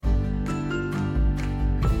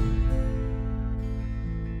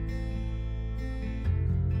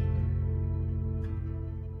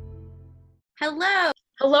Hello.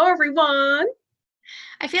 Hello, everyone.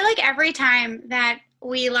 I feel like every time that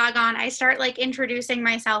we log on, I start like introducing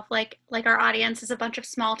myself like our audience is a bunch of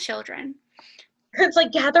small children. It's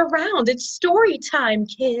like gather round. It's story time,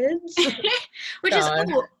 kids. Which is, God.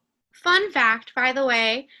 oh, fun fact, by the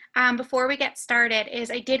way, before we get started,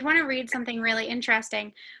 is I did want to read something really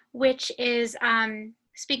interesting, which is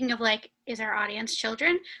speaking of like, is our audience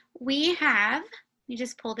children? We have, let me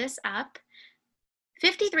just pull this up.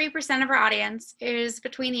 53% of our audience is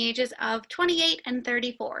between the ages of 28 and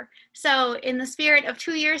 34. So, in the spirit of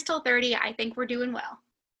 2 years till 30, I think we're doing well.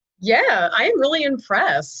 Yeah, I am really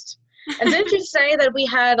impressed. And didn't you say that we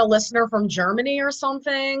had a listener from Germany or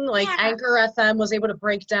something? Like Yeah, Anchor FM was able to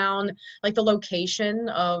break down like the location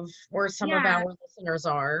of where some of yeah. our listeners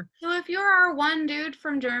are. So, if you're our one dude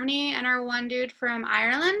from Germany and our one dude from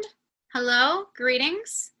Ireland, hello,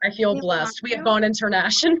 greetings. I feel We love blessed. We have you. gone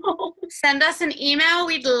international. Send us an email.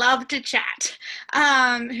 We'd love to chat.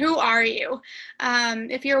 Who are you?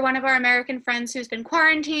 If you're one of our American friends who's been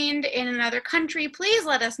quarantined in another country, please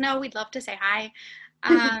let us know. We'd love to say hi.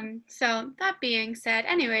 So that being said,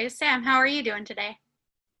 anyways, Sam, how are you doing today?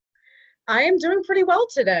 I am doing pretty well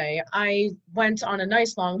today. I went on a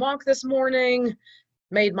nice long walk this morning,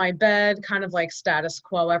 made my bed, kind of like status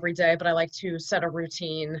quo every day, but I like to set a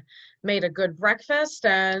routine, made a good breakfast,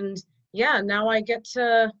 and yeah, now I get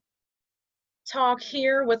to talk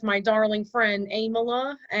here with my darling friend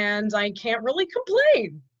Amala, and I can't really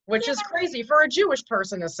complain, which is Yeah. crazy for a Jewish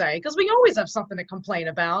person to say, because we always have something to complain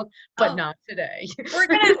about, but Oh, not today. we're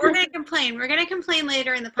gonna complain. We're gonna complain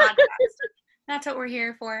later in the podcast. That's what we're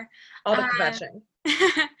here for. All the Uh, kvetching.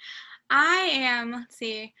 I am. Let's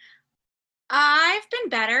see. I've been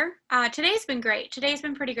better. Today's been great. Today's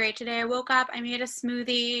been pretty great. Today I woke up, I made a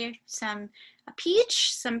smoothie, some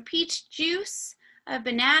peach juice, a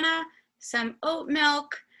banana, some oat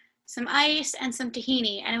milk, some ice, and some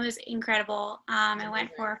tahini, and it was incredible. I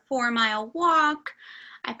went for a 4 mile walk.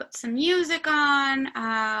 I put some music on.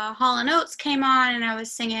 Hall and Oates came on, and I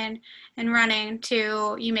was singing and running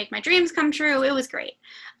to "You Make My Dreams Come True." It was great.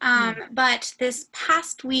 Hmm. But this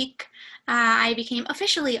past week, I became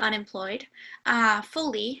officially unemployed,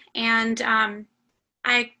 fully, and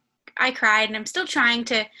I I cried, and I'm still trying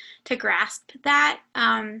to grasp that.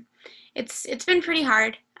 It's been pretty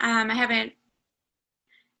hard. I haven't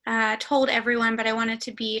told everyone, but I wanted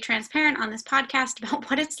to be transparent on this podcast about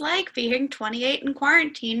what it's like being 28 in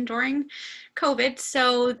quarantine during COVID.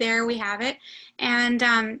 So there we have it,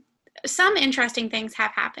 and some interesting things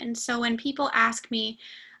have happened. So when people ask me,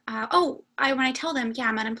 when I tell them, yeah,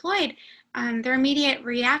 I'm unemployed, their immediate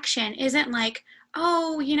reaction isn't like,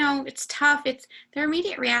 oh, it's tough. It's their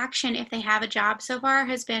immediate reaction if they have a job so far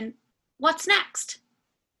has been, what's next?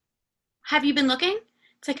 Have you been looking?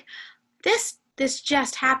 It's like this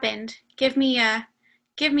just happened. Give me a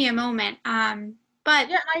moment. But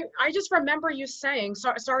Yeah, I just remember you saying,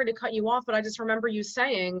 sorry to cut you off, but I just remember you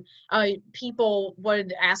saying people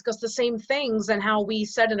would ask us the same things, and how we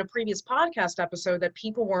said in a previous podcast episode that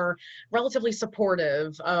people were relatively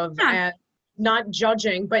supportive of yeah, not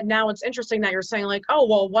judging. But now it's interesting that you're saying like, oh,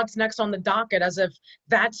 well, what's next on the docket, as if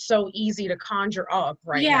that's so easy to conjure up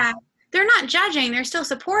right now. yeah, they're not judging. They're still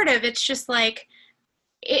supportive. It's just like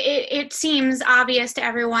it seems obvious to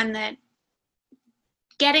everyone that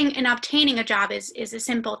getting and obtaining a job is a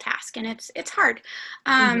simple task, and it's hard,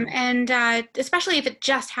 Hmm. and especially if it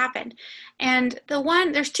just happened. And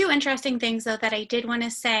there's two interesting things though that I did want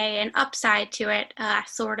to say, an upside to it,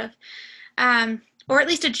 sort of, or at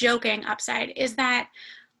least a joking upside, is that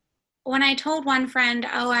when I told one friend,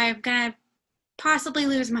 oh, I'm gonna possibly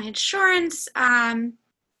lose my insurance,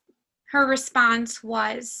 her response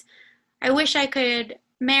was, I wish I could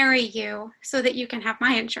marry you so that you can have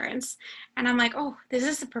my insurance. And I'm like, oh, this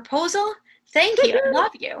is a proposal? Thank you. I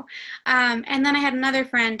love you. And then I had another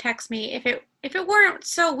friend text me, if it weren't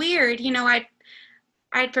so weird,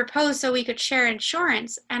 I'd propose so we could share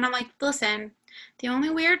insurance. And I'm like, listen, the only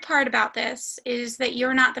weird part about this is that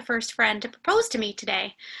you're not the first friend to propose to me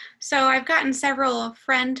today. So I've gotten several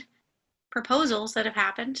friend proposals that have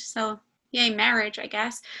happened. So yay, marriage, I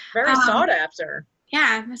guess. Very Um, sought after.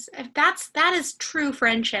 yeah, that is true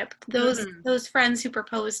friendship. Those Hmm. those friends who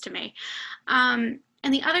propose to me.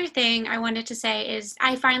 And the other thing I wanted to say is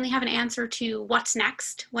I finally have an answer to what's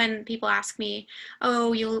next when people ask me,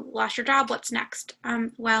 "Oh, you lost your job. What's next?"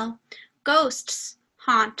 Well, ghosts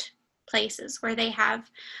haunt places where they have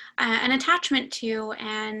an attachment to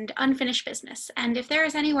and unfinished business. And if there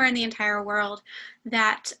is anywhere in the entire world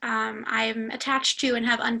that I'm attached to and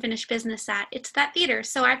have unfinished business at, it's that theater.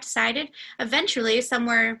 So I've decided eventually,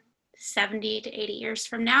 somewhere 70 to 80 years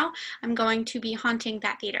from now, I'm going to be haunting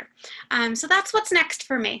that theater. So that's what's next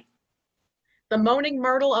for me. The Moaning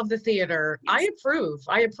Myrtle of the theater. Yes.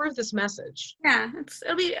 I approve this message. Yeah,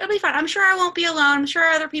 it'll be fun. I'm sure I won't be alone. I'm sure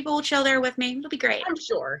other people will chill there with me. It'll be great. I'm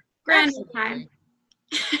sure. Grand Absolutely. time.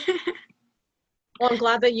 Well, I'm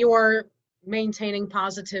glad that you are maintaining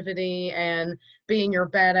positivity and being your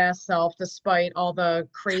badass self despite all the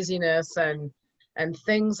craziness and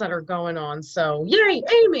things that are going on. So, yay,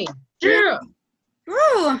 Amy! Yeah.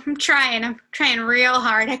 Ooh, I'm trying real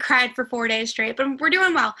hard. I cried for 4 days straight, but we're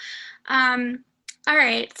doing well. All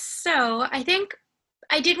right, so I think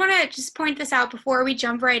I did want to just point this out before we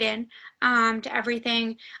jump right in to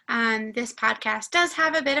everything. This podcast does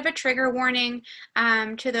have a bit of a trigger warning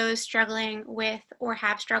to those struggling with or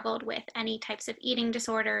have struggled with any types of eating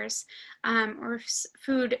disorders or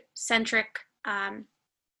food-centric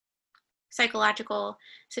psychological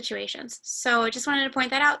situations. So I just wanted to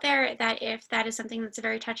point that out there, that if that is something that's a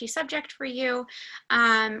very touchy subject for you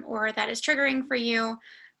or that is triggering for you,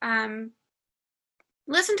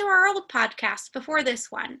 listen to our old podcast before this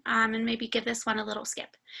one and maybe give this one a little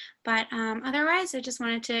skip. But otherwise, I just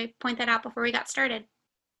wanted to point that out before we got started.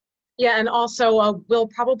 Yeah, and also we'll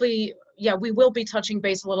probably, we will be touching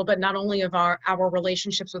base a little bit, not only of our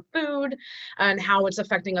relationships with food and how it's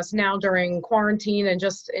affecting us now during quarantine and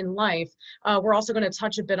just in life. We're also going to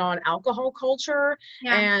touch a bit on alcohol culture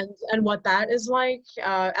and what that is like,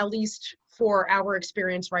 at least for our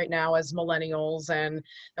experience right now as millennials and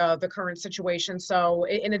the current situation. So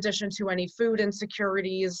in addition to any food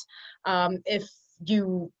insecurities, if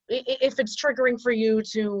it's triggering for you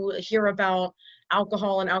to hear about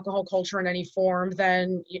alcohol and alcohol culture in any form,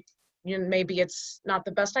 then maybe it's not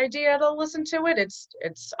the best idea to listen to it.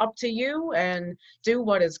 It's up to you, and do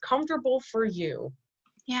what is comfortable for you.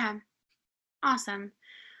 Yeah. Awesome.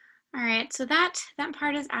 All right, so that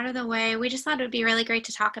part is out of the way. We just thought it would be really great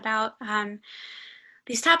to talk about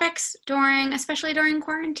these topics especially during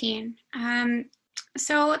quarantine.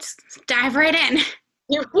 So let's dive right in.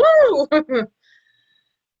 Woo!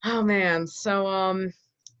 Oh man, so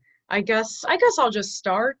I guess I'll just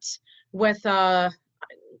start with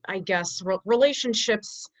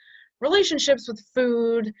relationships with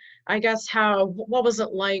food. I guess what was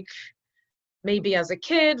it like maybe as a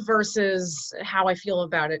kid versus how I feel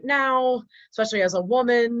about it now, especially as a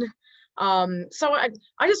woman. So I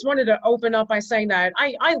just wanted to open up by saying that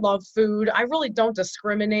I love food. I really don't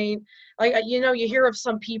discriminate. Like, you hear of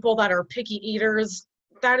some people that are picky eaters.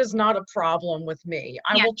 That is not a problem with me.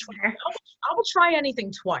 I will try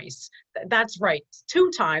anything twice. That's right,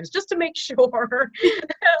 2 times, just to make sure, because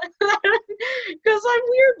I'm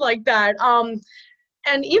weird like that.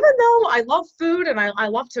 And even though I love food and I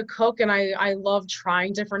love to cook and I love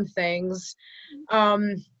trying different things,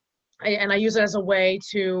 and I use it as a way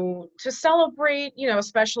to celebrate,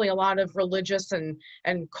 especially a lot of religious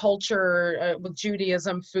and culture with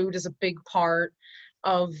Judaism. Food is a big part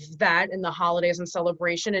of that in the holidays and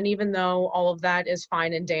celebration. And even though all of that is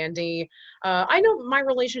fine and dandy, I know my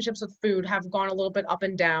relationships with food have gone a little bit up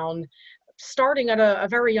and down, starting at a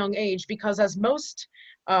very young age, because as most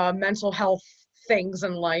mental health things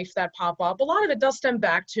in life that pop up, a lot of it does stem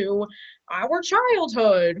back to our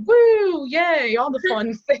childhood. Woo, yay, all the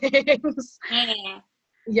fun things.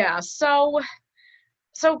 Yeah, so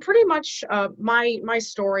pretty much my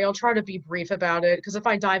story, I'll try to be brief about it, because if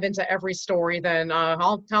I dive into every story, then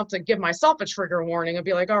I'll have to give myself a trigger warning and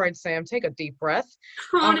be like, all right, Sam, take a deep breath.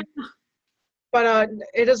 But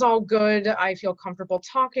it is all good. I feel comfortable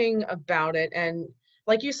talking about it. And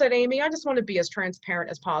like you said, Amy, I just want to be as transparent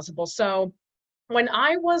as possible. So when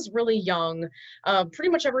I was really young, pretty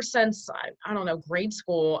much ever since, I don't know, grade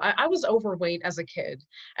school, I was overweight as a kid.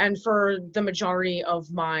 And for the majority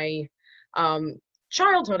of my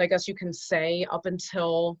childhood, I guess you can say, up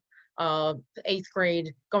until 8th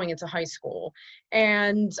grade, going into high school.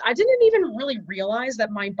 And I didn't even really realize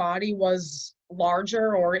that my body was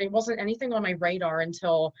larger, or it wasn't anything on my radar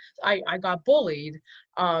until I got bullied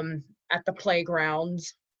at the playground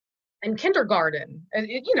in kindergarten. And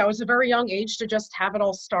it's a very young age to just have it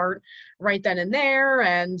all start right then and there.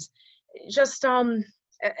 And just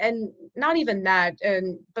and not even that,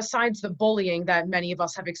 and besides the bullying that many of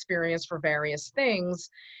us have experienced for various things,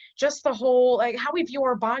 just the whole, like, how we view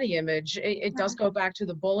our body image, it does go back to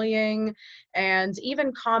the bullying, and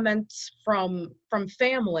even comments from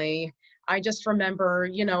family. I just remember,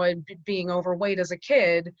 being overweight as a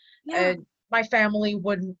kid, and my family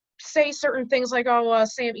would say certain things like, oh,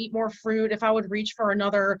 Sam, eat more fruit. If I would reach for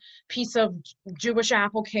another piece of Jewish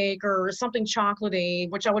apple cake or something chocolatey,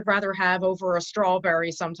 which I would rather have over a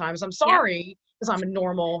strawberry sometimes. I'm Yeah. sorry, because I'm a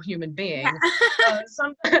normal human Yeah. being.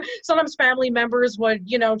 Some sometimes family members would,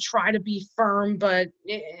 try to be firm, but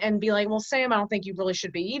and be like, well, Sam, I don't think you really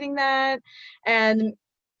should be eating that. And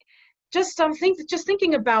just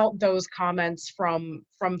thinking about those comments from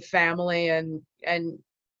family and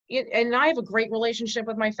I have a great relationship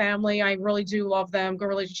with my family. I really do love them. Good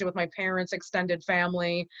relationship with my parents, extended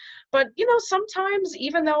family. But sometimes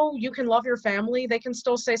even though you can love your family, they can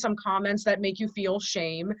still say some comments that make you feel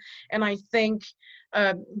shame. And I think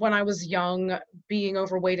when I was young, being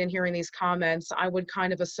overweight and hearing these comments, I would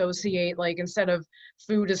kind of associate, like, instead of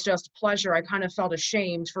food is just pleasure, I kind of felt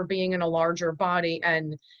ashamed for being in a larger body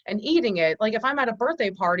and eating it. Like if I'm at a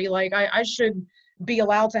birthday party, like I should be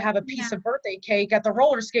allowed to have a piece Yeah. of birthday cake at the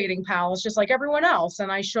roller skating palace just like everyone else,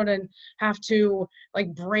 and I shouldn't have to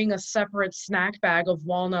like bring a separate snack bag of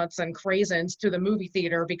walnuts and craisins to the movie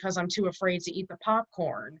theater because I'm too afraid to eat the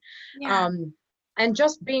popcorn. Yeah. And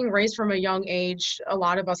just being raised from a young age, a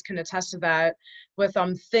lot of us can attest to that, with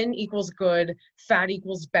thin equals good, fat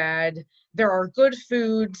equals bad. There are good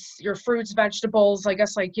foods, your fruits, vegetables, I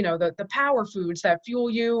guess, like, the power foods that fuel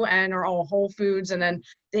you and are all whole foods, and then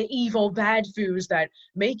the evil bad foods that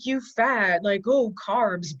make you fat, like, oh,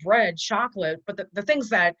 carbs, bread, chocolate, but the things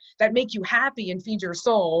that make you happy and feed your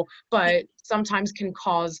soul, but sometimes can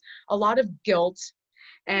cause a lot of guilt.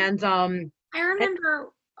 And I remember,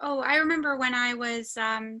 I remember when I was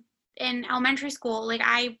in elementary school, like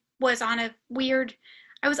I was on a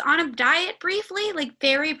diet briefly, like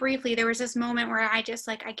very briefly. There was this moment where I just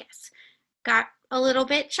like, I guess, got a little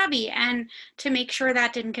bit chubby. And to make sure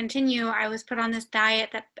that didn't continue, I was put on this diet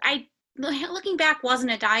that looking back,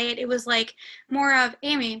 wasn't a diet. It was like more of,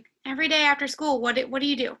 Amy, every day after school, what do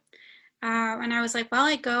you do? And I was like, well,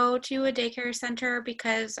 I go to a daycare center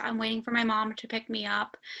because I'm waiting for my mom to pick me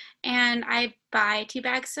up, and I buy 2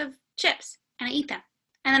 bags of chips and I eat them,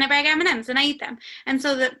 and then I buy M&Ms and I eat them. And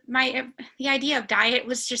so the idea of diet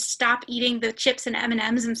was just stop eating the chips and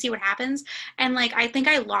M&Ms and see what happens. And like I think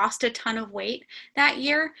I lost a ton of weight that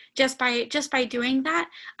year just by doing that.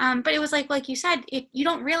 But it was like you said, you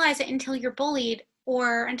don't realize it until you're bullied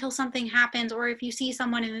or until something happens, or if you see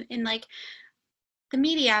someone in like the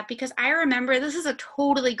media, because I remember, this is a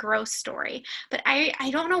totally gross story, but I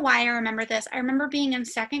don't know why I remember this. I remember being in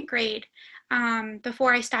second grade,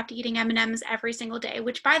 before I stopped eating M&Ms every single day,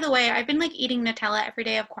 which, by the way, I've been like eating Nutella every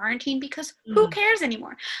day of quarantine because who mm, cares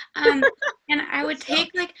anymore? Um, and I would so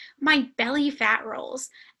take like my belly fat rolls,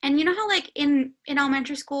 and you know how like in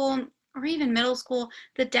elementary school or even middle school,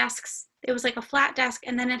 the desks, it was like a flat desk,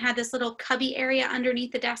 and then it had this little cubby area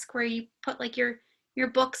underneath the desk where you put like your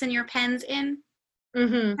books and your pens in.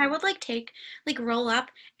 mhm. I would like roll up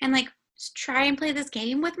and like try and play this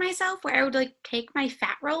game with myself where I would like take my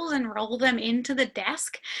fat rolls and roll them into the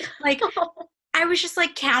desk. Like I was just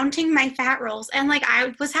like counting my fat rolls, and like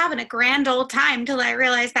I was having a grand old time till I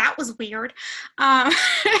realized that was weird. Um,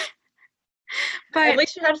 At but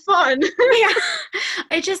least you had fun. yeah,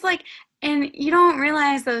 it just like, and you don't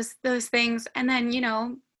realize those things, and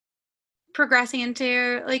then progressing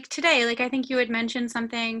into like today, like I think you had mentioned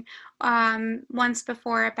something once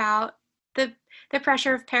before about the the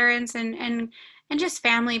pressure of parents and just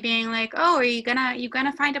family being like, oh, are you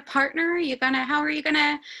gonna find a partner, how are you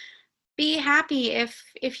gonna be happy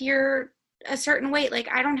if you're a certain weight? Like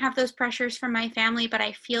I don't have those pressures from my family, but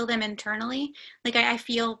I feel them internally. Like I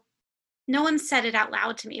feel, no one said it out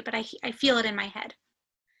loud to me, but I feel it in my head.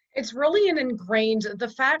 It's really an ingrained, the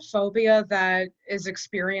fat phobia that is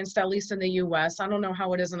experienced, at least in the US. I don't know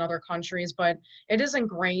how it is in other countries, but it is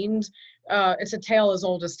ingrained. It's a tale as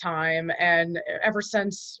old as time. And ever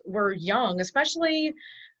since we're young, especially,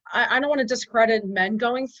 I don't want to discredit men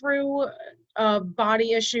going through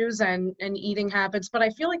body issues and eating habits, but I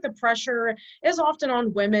feel like the pressure is often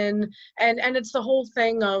on women. And it's the whole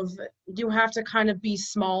thing of you have to kind of be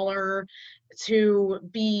smaller to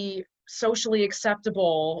be socially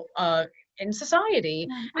acceptable in society.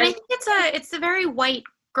 Yeah. And I And think it's a very white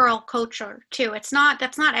girl culture too. That's not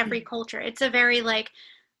every culture. It's a very like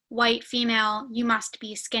white female, you must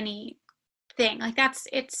be skinny thing. Like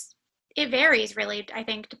it varies really, I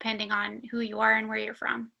think, depending on who you are and where you're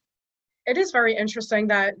from. it is very interesting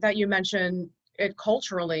that you mention it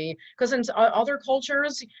culturally, because in other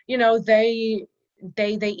cultures,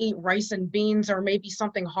 they eat rice and beans or maybe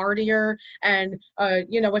something heartier. And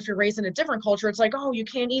if you're raised in a different culture, it's like, oh, you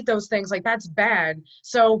can't eat those things, like that's bad.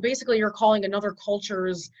 So basically you're calling another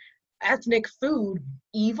culture's ethnic food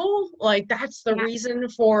evil. Like that's the Yeah. reason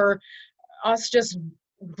for us just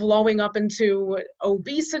blowing up into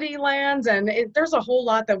obesity lands, and there's a whole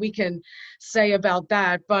lot that we can say about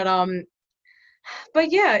that.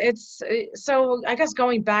 But yeah, so I guess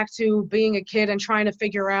going back to being a kid and trying to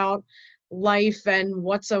figure out life and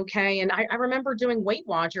what's okay. And I remember doing Weight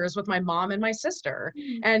Watchers with my mom and my sister.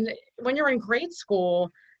 Mm. And when you're in grade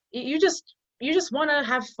school, you just want to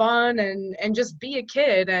have fun and just be a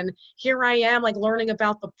kid. And here I am, like learning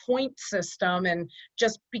about the point system and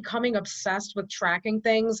just becoming obsessed with tracking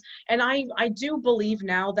things. And I do believe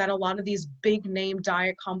now that a lot of these big name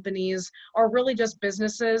diet companies are really just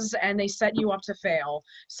businesses, and they set you up to fail.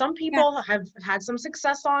 Some Yeah. people have had some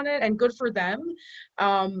success on it, and good for them.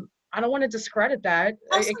 I don't want to discredit that.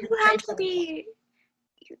 Also, It can you pay have to for. be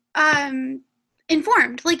um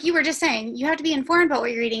informed, like you were just saying. You have to be informed about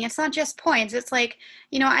what you're eating. It's not just points. It's like,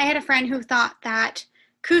 I had a friend who thought that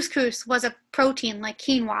couscous was a protein like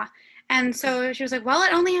quinoa, and so she was like, well,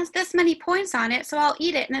 it only has this many points on it, so I'll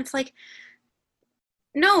eat it. And it's like,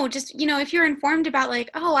 no, just, if you're informed about like,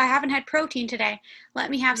 oh, I haven't had protein today, let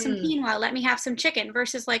me have some Mm. quinoa, let me have some chicken,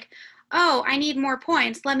 versus like, oh, I need more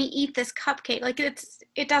points, let me eat this cupcake. Like,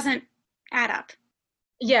 it doesn't add up.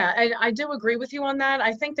 Yeah, and I do agree with you on that.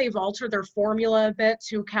 I think they've altered their formula a bit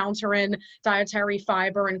to counter in dietary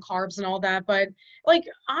fiber and carbs and all that. But like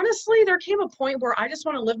honestly, there came a point where I just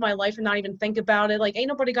want to live my life and not even think about it. Like, ain't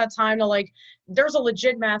nobody got time to like. There's a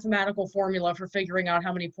legit mathematical formula for figuring out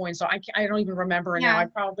how many points. So I don't even remember it now. I Yeah.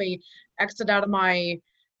 probably X'd out of my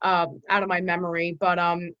memory. But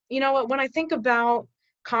you know what? When I think about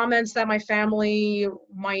comments that my family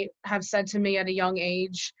might have said to me at a young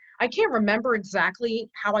age, I can't remember exactly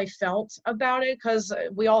how I felt about it because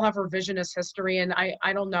we all have revisionist history, and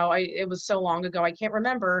I don't know. It was so long ago. I can't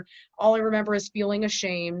remember. All I remember is feeling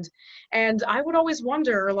ashamed. And I would always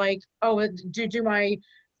wonder, like, oh, do my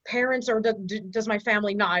parents or does my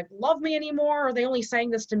family not love me anymore? Are they only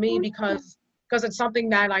saying this to me because it's something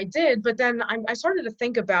that I did? But then I started to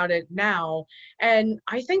think about it now, and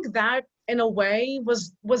I think that in a way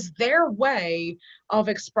was their way of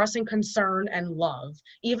expressing concern and love,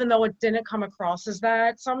 even though it didn't come across as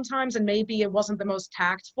that sometimes, and maybe it wasn't the most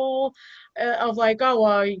tactful, of like,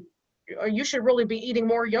 oh, you should really be eating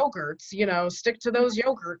more yogurts, stick to those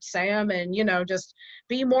yogurts, Sam, and just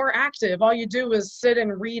be more active. All you do is sit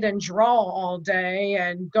and read and draw all day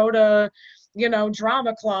and go to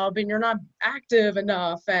drama club, and you're not active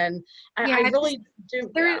enough. And I Yeah, just really do.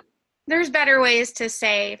 Yeah. there's better ways to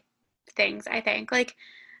say things, I think. Like,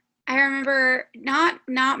 I remember, not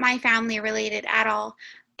my family related at all,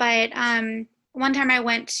 but one time I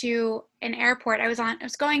went to an airport. I was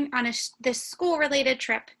going on this school related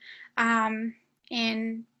trip um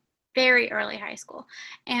in very early high school,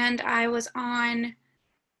 and I was on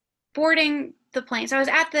boarding the plane. So I was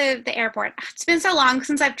at the airport. It's been so long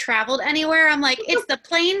since I've traveled anywhere. I'm like, it's the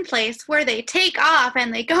plane place where they take off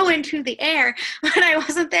and they go into the air, but I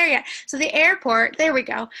wasn't there yet. So the airport, there we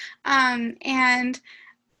go. And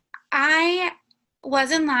I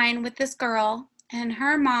was in line with this girl, and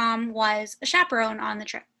her mom was a chaperone on the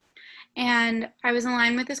trip. And I was in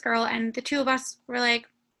line with this girl, and the two of us were like,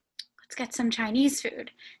 let's get some Chinese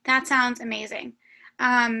food. That sounds amazing.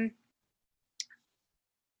 Um,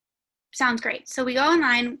 Sounds great. So we go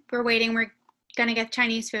online, we're waiting, we're gonna get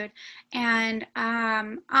Chinese food. And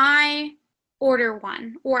I order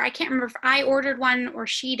one, or I can't remember if I ordered one or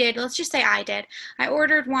she did. Let's just say I did. I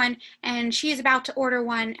ordered one, and she's about to order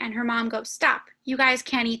one, and her mom goes, stop, you guys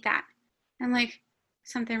can't eat that. I'm like,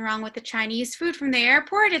 something wrong with the Chinese food from the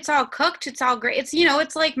airport? It's all cooked, it's all great.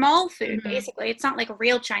 It's like mall food, Mhm. basically. It's not like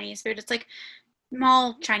real Chinese food. It's like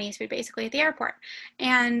mall Chinese food, basically, at the airport.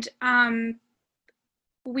 And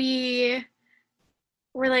we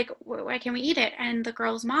were like, why can't we eat it? And the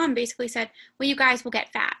girl's mom basically said, well, you guys will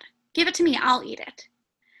get fat. Give it to me, I'll eat it.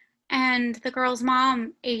 And the girl's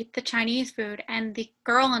mom ate the Chinese food, and the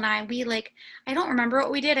girl and we like, I don't remember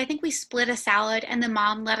what we did. I think we split a salad, and the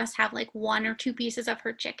mom let us have like one or two pieces of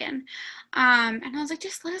her chicken. And I was like,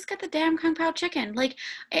 just let us get the damn Kung Pao chicken. Like,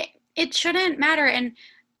 it shouldn't matter. And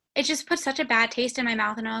it just put such a bad taste in my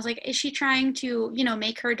mouth. And I was like, is she trying to,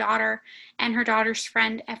 make her daughter and her daughter's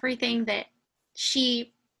friend everything that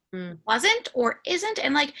she Mm. wasn't or isn't?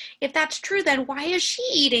 And like, if that's true, then why is she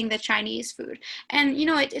eating the Chinese food? And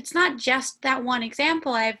it's not just that one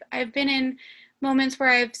example. I've been in moments where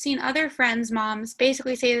I've seen other friends' moms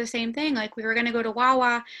basically say the same thing. Like, we were going to go to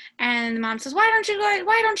Wawa, and the mom says, why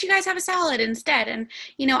don't you guys have a salad instead? And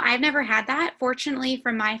I've never had that, fortunately,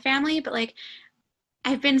 from my family, but like,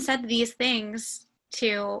 I've been said these things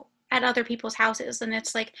to at other people's houses, and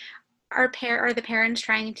it's like, are the parents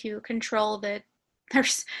trying to control the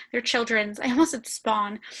their children's. I almost said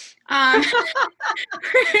spawn. Um,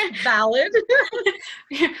 Valid.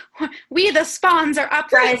 we the spawns are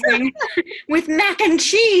uprising with mac and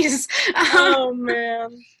cheese. Um, Oh man.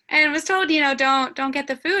 and was told, don't get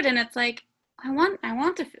the food. And it's like, I want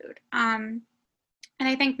the food. And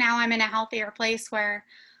I think now I'm in a healthier place where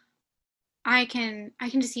I can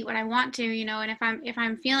just eat what I want to, and if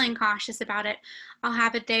I'm feeling cautious about it, I'll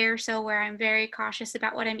have a day or so where I'm very cautious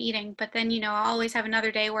about what I'm eating. But then, I'll always have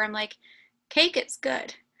another day where I'm like, cake, it's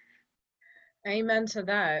good. Amen to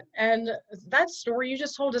that. And that story you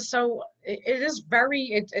just told is so it is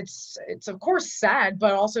very it's of course sad,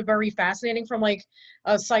 but also very fascinating from like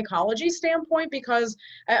a psychology standpoint because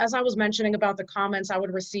as I was mentioning about the comments I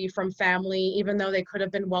would receive from family, even though they could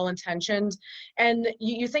have been well intentioned. And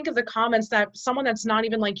you think of the comments that someone that's not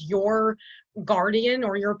even like your guardian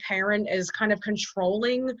or your parent is kind of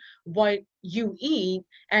controlling what you eat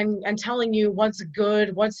and telling you what's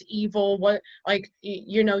good, what's evil, what like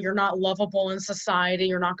you're not lovable in society,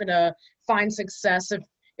 you're not going to find success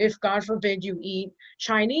if God forbid you eat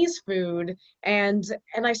Chinese food. And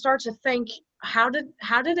I start to think, how did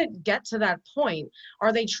it get to that point?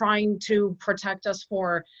 Are they trying to protect us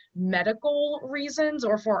for medical reasons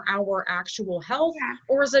or for our actual health? Yeah.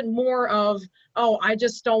 Or is it more of, oh, I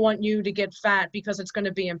just don't want you to get fat because it's going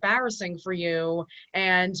to be embarrassing for you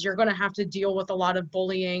and you're going to have to deal with a lot of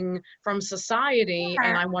bullying from society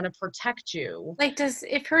and Yeah. I want to protect you. Like,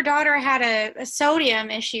 if her daughter had a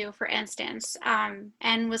sodium issue, for instance,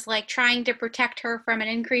 and was like trying to protect her from an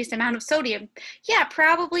increased amount of sodium, yeah,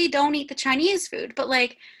 probably don't eat the Chinese food. But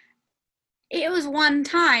like, it was one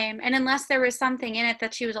time, and unless there was something in it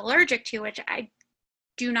that she was allergic to, which I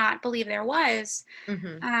do not believe there was,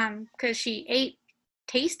 Hmm. because she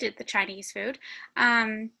tasted the Chinese food,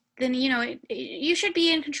 then you should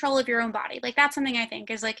be in control of your own body. Like, that's something I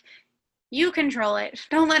think is like, you control it.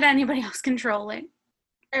 Don't let anybody else control it.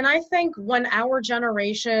 And I think when our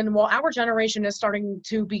generation is starting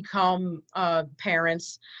to become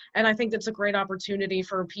parents, and I think that's a great opportunity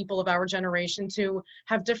for people of our generation to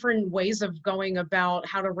have different ways of going about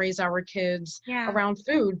how to raise our kids Yeah. around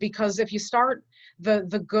food. Because if you start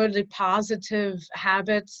the good, positive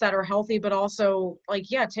habits that are healthy, but also like,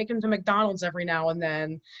 yeah, take them to McDonald's every now and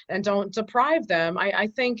then, and don't deprive them. I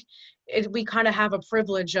think we kind of have a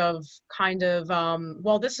privilege of kind of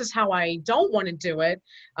well, this is how I don't want to do it,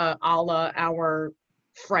 a la our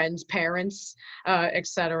friends' parents, et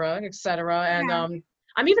cetera, et cetera. And Yeah.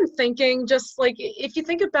 I'm even thinking, just like if you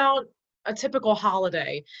think about a typical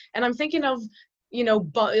holiday, and I'm thinking of,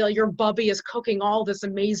 your bubby is cooking all this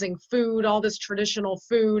amazing food, all this traditional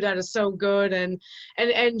food that is so good,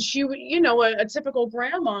 and she, a typical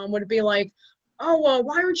grandma would be like, oh,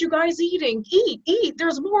 why aren't you guys eating? Eat.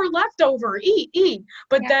 There's more left over. Eat.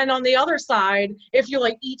 But Yeah. then on the other side, if you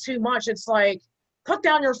like eat too much, it's like, put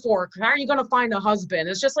down your fork. How are you going to find a husband?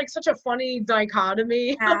 It's just like such a funny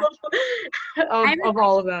dichotomy Yeah. I'm of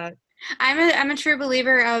all of that. I'm a true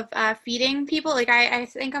believer of feeding people. Like, I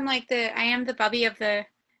think I am the bubby of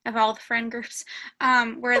all the friend groups.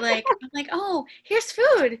 Where like I'm like, oh, here's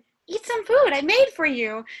food. Eat some food I made for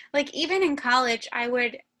you. Like, even in college, I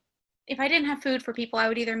would, if I didn't have food for people, I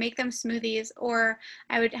would either make them smoothies or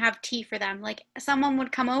I would have tea for them. Like, someone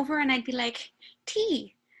would come over and I'd be like,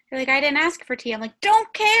 tea. They're like, I didn't ask for tea. I'm like,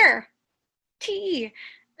 don't care. Tea.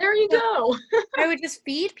 There you So go. I would just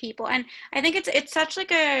feed people, and I think it's such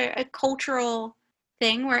like a cultural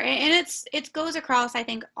thing where, and it goes across, I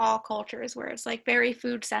think, all cultures, where it's like very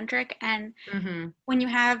food centric. And Hmm. when you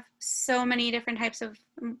have so many different types of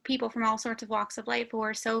people from all sorts of walks of life who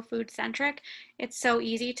are so food centric, it's so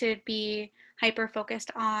easy to be hyper focused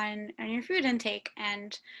on your food intake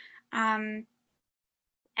and um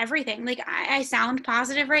everything. Like, I sound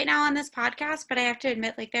positive right now on this podcast, but I have to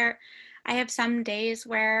admit, like, I have some days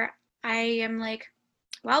where I am like,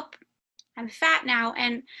 well, I'm fat now.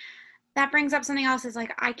 And that brings up something else, is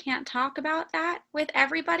like, I can't talk about that with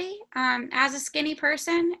everybody, as a skinny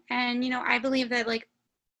person. And, I believe that, like,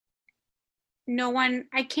 no one,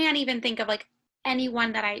 I can't even think of like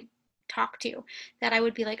anyone that I talk to that I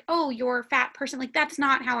would be like, oh, you're a fat person. Like, that's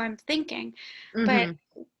not how I'm thinking. But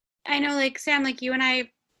Hmm. I know, like, Sam, like, you and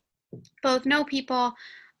I both know people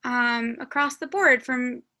across the board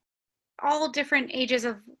from all different ages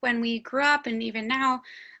of when we grew up and even now,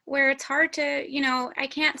 where it's hard to, I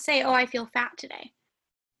can't say, oh, I feel fat today,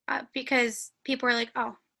 because people are like,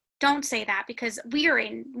 oh, don't say that because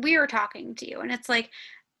we're talking to you. And it's like,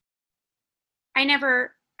 I'm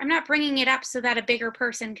not bringing it up so that a bigger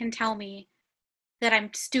person can tell me that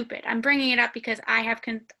I'm stupid. I'm bringing it up because I have,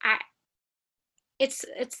 it's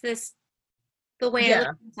this the way I look Yeah.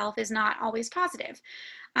 at myself is not always positive.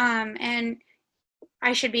 And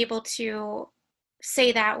I should be able to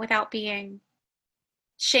say that without being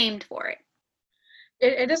shamed for it.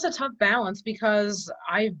 It is a tough balance because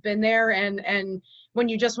I've been there, and when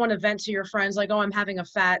you just want to vent to your friends like, oh, I'm having a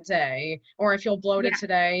fat day or I feel bloated Yeah.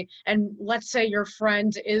 today, and let's say your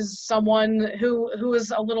friend is someone who is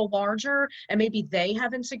a little larger and maybe they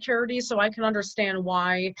have insecurities, so I can understand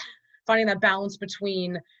why finding that balance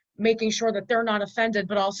between making sure that they're not offended,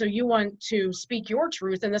 but also you want to speak your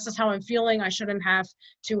truth. And this is how I'm feeling. I shouldn't have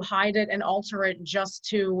to hide it and alter it just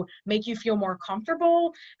to make you feel more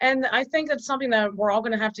comfortable. And I think that's something that we're all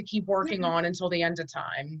going to have to keep working Yeah. on until the end of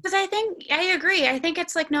time. Because I agree. I think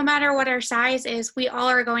it's like no matter what our size is, we all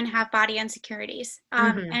are going to have body insecurities.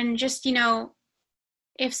 Hmm. And just,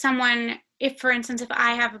 if for instance, if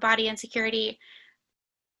I have a body insecurity,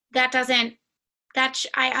 that doesn't,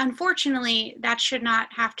 unfortunately, that should not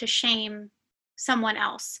have to shame someone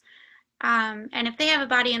else. And if they have a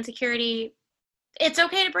body insecurity, it's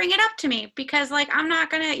okay to bring it up to me because, like, I'm not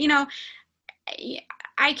gonna,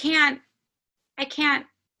 I can't, I can't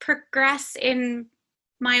progress in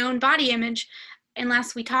my own body image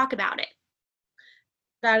unless we talk about it.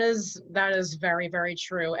 That is very, very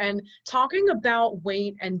true. And talking about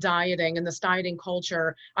weight and dieting and this dieting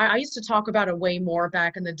culture, I used to talk about it way more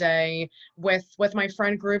back in the day with my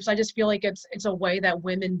friend groups. I just feel like it's a way that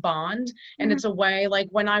women bond, and Mhm. it's a way like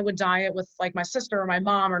when I would diet with like my sister or my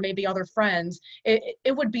mom or maybe other friends,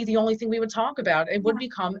 it would be the only thing we would talk about. It would Yeah,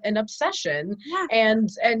 become an obsession. yeah.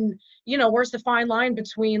 And where's the fine line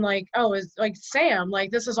between like, oh, is like Sam,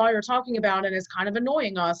 like this is all you're talking about and it's kind of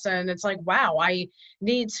annoying us. And it's like, wow,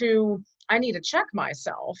 need to I need to check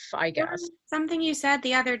myself, I Or guess. something you said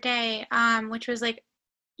the other day, which was like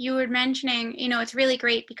you were mentioning, it's really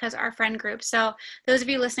great because our friend group. So those of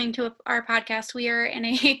you listening to our podcast, we are in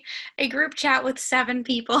a a group chat with 7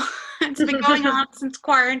 people. It's been going on since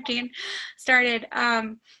quarantine started,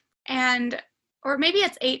 and or maybe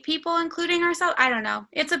it's 8 people, including ourselves. I don't know.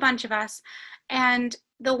 It's a bunch of us, and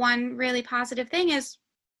the one really positive thing is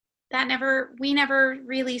that we never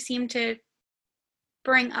really seem to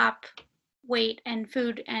bring up weight and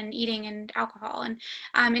food and eating and alcohol and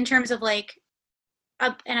in terms of like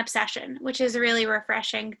an obsession, which is a really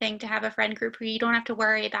refreshing thing to have a friend group who you don't have to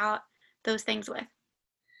worry about those things with.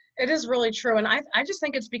 It is really true. And I just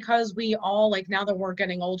think it's because we all, like, now that we're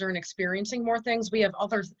getting older and experiencing more things, we have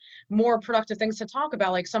other more productive things to talk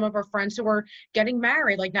about. Like some of our friends who are getting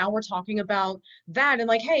married, like now we're talking about that and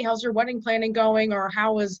like, hey, how's your wedding planning going? Or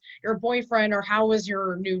how is your boyfriend? Or how is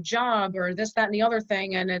your new job? Or this, that, and the other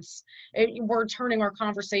thing. And we're turning our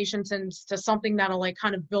conversations into something that'll like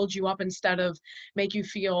kind of build you up instead of make you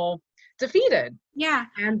feel defeated. Yeah,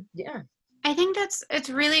 And yeah. I think it's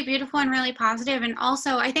really beautiful and really positive, and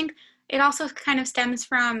also I think it also kind of stems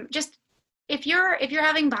from just if you're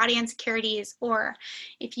having body insecurities, or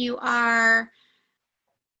if you are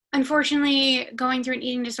unfortunately going through an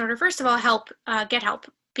eating disorder. First of all, get help,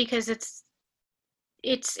 because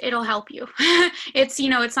it'll help you. It's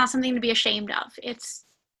not something to be ashamed of.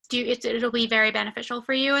 It'll be very beneficial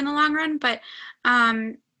for you in the long run. But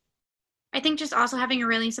I think just also having a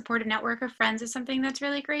really supportive network of friends is something that's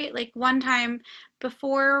really great. Like one time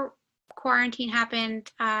before quarantine happened,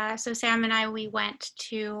 so Sam and I, we went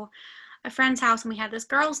to a friend's house and we had this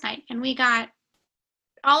girls' night, and we got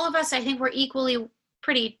all of us, I think, were equally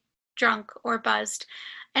pretty drunk or buzzed.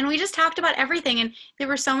 And we just talked about everything. And there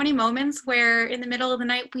were so many moments where in the middle of the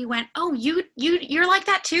night we went, "Oh, you're like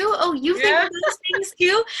that too? Oh, you think Yeah. of those things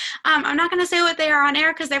too?" I'm not going to say what they are on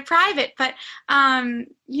air because they're private, but um,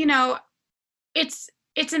 you know, it's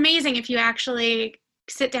amazing if you actually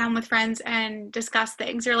sit down with friends and discuss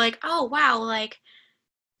things. You're like, "Oh, wow, like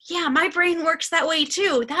yeah, my brain works that way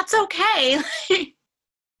too. That's okay."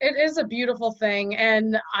 It is a beautiful thing,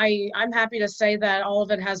 and I'm happy to say that all of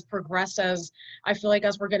it has progressed as I feel like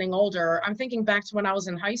as we're getting older. I'm thinking back to when I was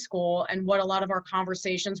in high school and what a lot of our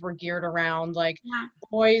conversations were geared around, like Yeah.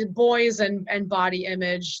 boys and body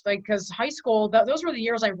image. Like because high school, those were the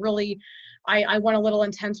years I really I went a little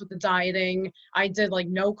intense with the dieting. I did like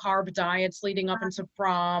no carb diets leading up into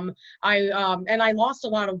prom. And I lost a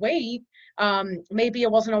lot of weight. Maybe it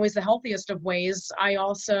wasn't always the healthiest of ways. I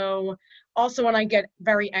also when I get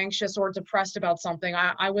very anxious or depressed about something,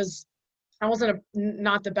 I wasn't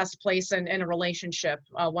not the best place in a relationship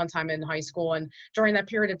one time in high school, and during that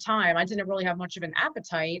period of time I didn't really have much of an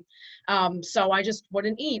appetite, so I just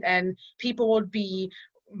wouldn't eat, and people would be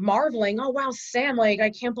marveling, oh wow, Sam, like I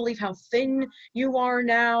can't believe how thin you are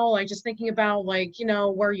now. Like just thinking about like,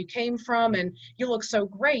 where you came from and you look so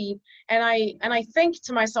great. And I think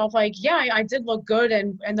to myself, like, yeah, I did look good,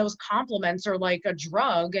 and those compliments are like a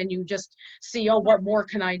drug, and you just see, oh, what more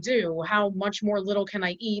can I do? How much more little can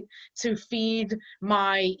I eat to feed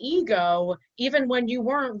my ego, even when you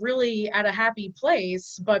weren't really at a happy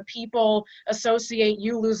place, but people associate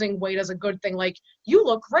you losing weight as a good thing. Like, you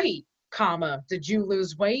look great, comma, did you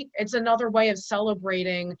lose weight? It's another way of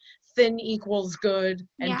celebrating thin equals good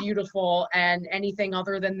and Yeah. beautiful, and anything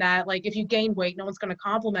other than that, like if you gain weight, no one's going to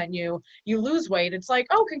compliment you. You lose weight, it's like,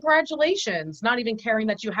 oh, congratulations, not even caring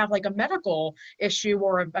that you have like a medical issue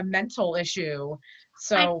or a mental issue. I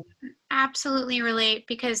So absolutely relate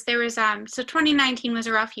because there was so 2019 was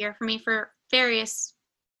a rough year for me for various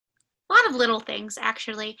a lot of little things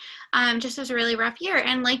actually. Just was a really rough year,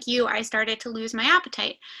 and like you, I started to lose my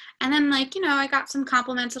appetite. And then like, I got some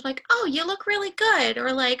compliments of like, oh, you look really good,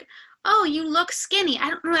 or like, oh, you look skinny. I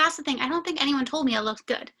don't know, that's the thing, I don't think anyone told me I looked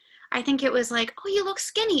good. I think it was like, oh, you look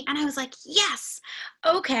skinny, and I was like, yes,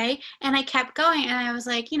 okay. And I kept going, and I was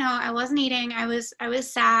like, I wasn't eating, I was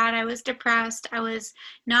sad, I was depressed, I was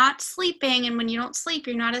not sleeping, and when you don't sleep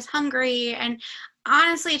you're not as hungry. And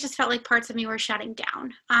honestly, it just felt like parts of me were shutting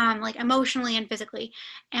down, like emotionally and physically.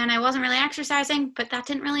 And I wasn't really exercising, but that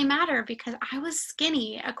didn't really matter because I was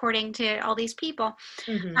skinny, according to all these people.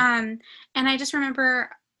 mhm. Um, and I just remember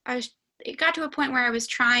it got to a point where I was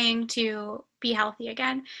trying to be healthy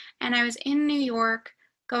again. And I was in New York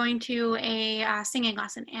going to a singing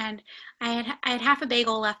lesson, and I had half a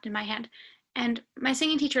bagel left in my hand. And my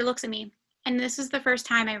singing teacher looks at me, and this is the first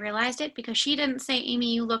time I realized it, because she didn't say,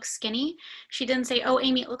 Amy, you look skinny. She didn't say, oh,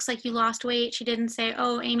 Amy, it looks like you lost weight. She didn't say,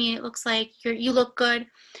 oh, Amy, it looks like you look good.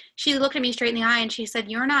 She looked at me straight in the eye and she said,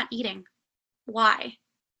 you're not eating. Why?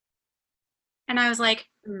 And I was like,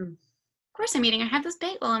 Mm. of course I'm eating. I have this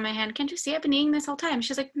bagel in my hand. Can't you see I've been eating this whole time?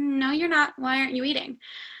 She's like, no, you're not. Why aren't you eating?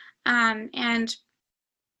 And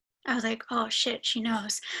I was like, oh shit, she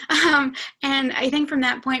knows. And I think from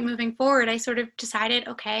that point moving forward, I sort of decided,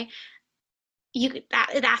 okay,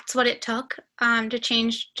 that's what it took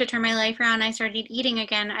to turn my life around. I started eating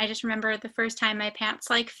again. I just remember the first time my pants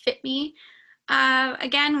like fit me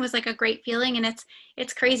again was like a great feeling. And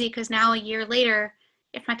it's crazy because now a year later,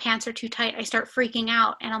 if my pants are too tight, I start freaking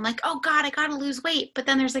out, and I'm like, oh god, I gotta lose weight. But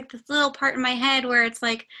then there's like this little part in my head where it's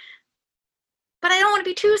like, but I don't want to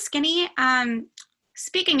be too skinny.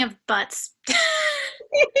 Speaking of butts,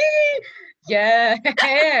 Yeah.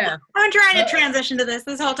 I'm trying to Uh, transition to this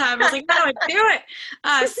whole time. I was like, how do I do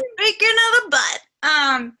it? Speaking of the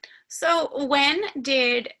butt, so when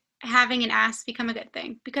did having an ass become a good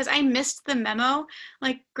thing? Because I missed the memo.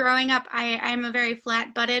 Like growing up, I'm a very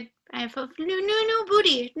flat-butted. I have a new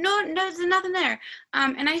booty. No, there's nothing there.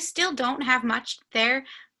 And I still don't have much there.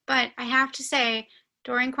 But I have to say,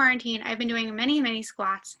 during quarantine, I've been doing many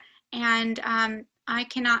squats, and I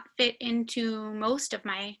cannot fit into most of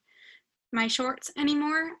my shorts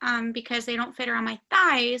anymore because they don't fit around my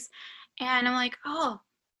thighs. And I'm like, oh,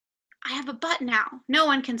 I have a butt now. No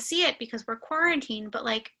one can see it because we're quarantined, but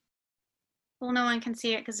like, well, no one can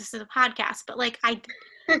see it because this is a podcast, but like,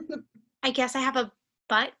 I guess I have a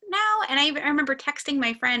butt now. And I remember texting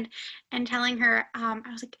my friend and telling her, I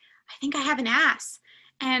was like, I think I have an ass.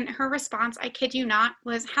 And her response, I kid you not,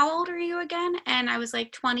 was, how old are you again? And I was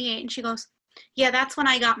like 28. And she goes, yeah, that's when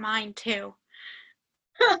I got mine too.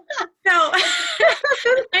 So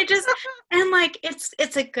I just, and like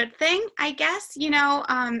it's a good thing, I guess, and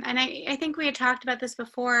I think we had talked about this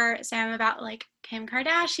before, Sam, about like Kim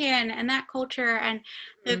Kardashian and that culture and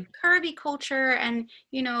the Mm. curvy culture, and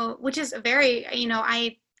which is a very,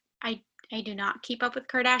 I I do not keep up with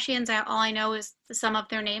Kardashians. All I know is some of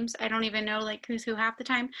their names. I don't even know like who's who half the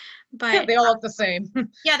time. But They all look the same.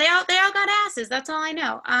 yeah, they all got asses. That's all I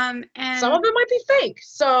know. Some And of them might be fake,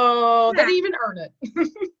 so they yeah. didn't even earn it.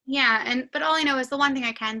 Yeah, but all I know is the one thing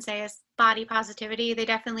I can say is body positivity. They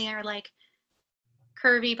definitely are like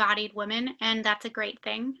curvy bodied women, and that's a great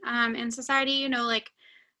thing in society. Like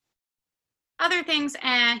other things,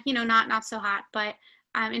 not so hot, but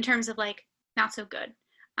in terms of like not so good.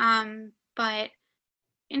 But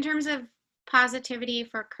in terms of positivity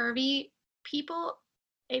for curvy people,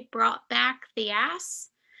 it brought back the ass.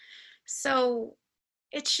 So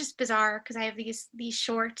it's just bizarre because I have these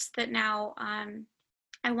shorts that now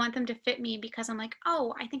I want them to fit me because I'm like,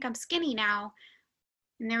 oh, I think I'm skinny now.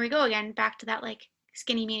 And there we go again, back to that like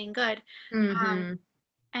skinny meaning good. Um, Hmm.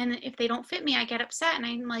 and if they don't fit me, I get upset and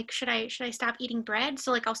I'm like, should I stop eating bread?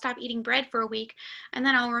 So like I'll stop eating bread for a week, and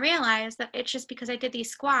then I'll realize that it's just because I did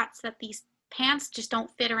these squats that these pants just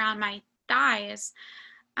don't fit around my thighs.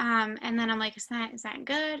 And then I'm like, is that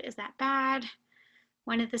good? Is that bad?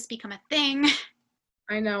 When did this become a thing?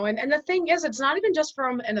 I know. And the thing is, it's not even just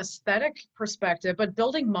from an aesthetic perspective, but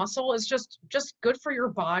building muscle is just good for your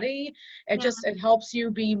body. Yeah. It helps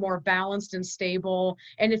you be more balanced and stable.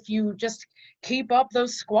 And if you just keep up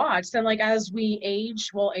those squats, then like as we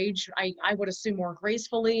age, we'll age, I would assume more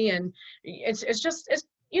gracefully. And it's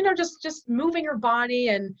just moving your body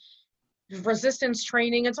and resistance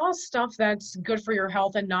training. It's all stuff that's good for your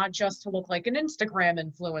health and not just to look like an Instagram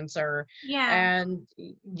influencer. Yeah. And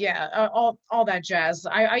yeah, all that jazz.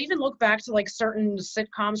 I even look back to like certain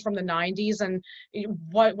sitcoms from the 90s and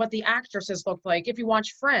what the actresses looked like. If you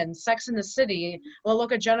watch Friends, Sex in the City, well,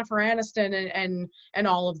 look at Jennifer Aniston and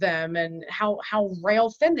all of them, and how rail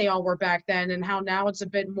thin they all were back then, and how now it's a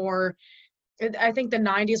bit more. I think the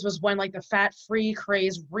 90s was when like the fat free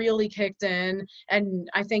craze really kicked in. And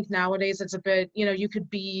I think nowadays it's a bit, you could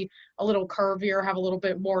be a little curvier, have a little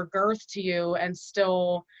bit more girth to you and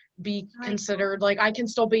still be Like, considered like I can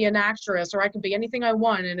still be an actress or I can be anything I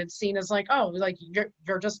want. And it's seen as like, oh, like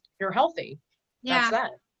you're healthy. That's yeah.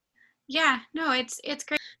 that. Yeah. No, it's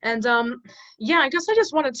great. And yeah, I guess I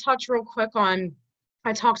just want to touch real quick on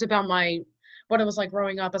I talked about what it was like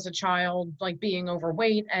growing up as a child, like being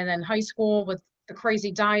overweight, and then high school with the crazy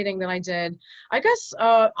dieting that I did. I guess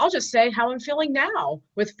I'll just say how I'm feeling now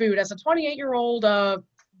with food as a 28-year-old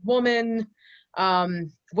woman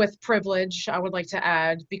with privilege, I would like to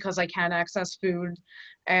add, because I can access food.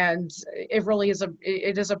 And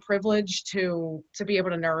it is a privilege to be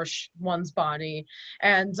able to nourish one's body.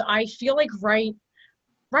 And I feel like right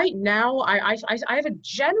now I have a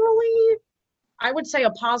generally I would say a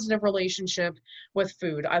positive relationship with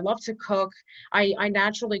food. I love to cook. I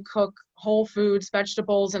naturally cook whole foods,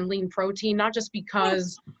 vegetables, and lean protein, not just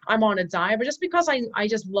because I'm on a diet, but just because I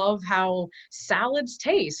just love how salads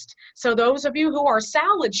taste. So those of you who are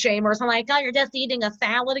salad shamers and like, oh, you're just eating a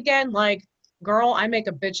salad again, like, girl, I make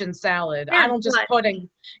a bitchin' salad. I There's don't just blood. put in,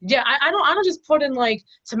 yeah, I don't just put in like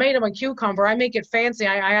tomato and cucumber. I make it fancy.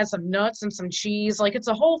 I add some nuts and some cheese. Like it's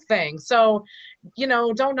a whole thing. So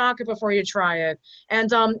don't knock it before you try it.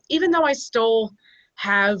 And even though I still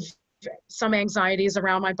have some anxieties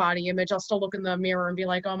around my body image, I'll still look in the mirror and be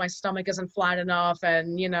like, oh, my stomach isn't flat enough.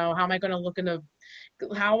 And, how am I going to look in a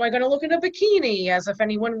bikini as if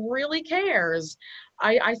anyone really cares?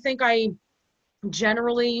 I think I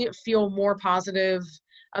generally feel more positive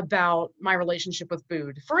about my relationship with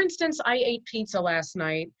food. For instance, I ate pizza last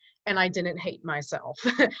night and I didn't hate myself.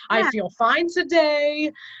 I Yeah. feel fine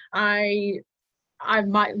today. I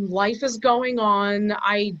my life is going on.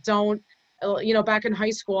 I don't, back in high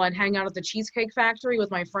school, I'd hang out at the Cheesecake Factory with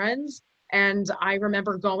my friends. And I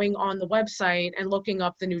remember going on the website and looking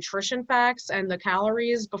up the nutrition facts and the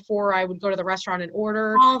calories before I would go to the restaurant and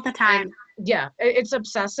order. All the time. And yeah, it's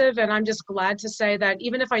obsessive. And I'm just glad to say that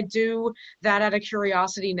even if I do that out of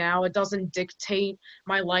curiosity now, it doesn't dictate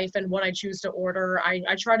my life and what I choose to order.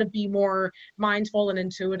 I try to be more mindful and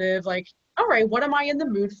intuitive. Like, all right, what am I in the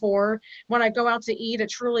mood for? When I go out to eat, it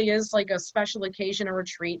truly is like a special occasion or a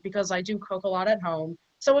treat because I do cook a lot at home.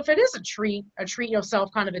 So if it is a treat yourself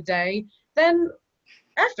kind of a day, then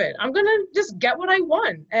F it. I'm gonna just get what I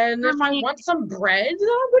want. And For if I me, want some bread, then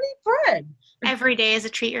I'm gonna eat bread. every day is a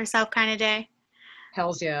treat yourself kind of day.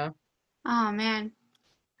 Hells yeah. Oh man.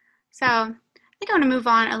 So I think I want to move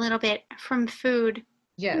on a little bit from food.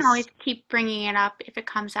 You can Yes. always keep bringing it up if it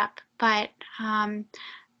comes up, but um,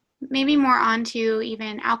 maybe more onto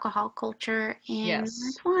even alcohol culture in our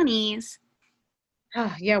Yes. 20s.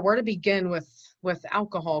 Yeah, where to begin with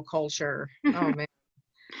alcohol culture? Oh man.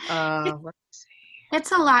 Let's see.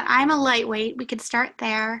 It's a lot. I'm a lightweight. We could start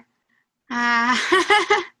there. Uh,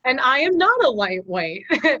 And I am not a lightweight.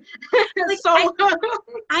 like So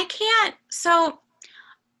I can't. So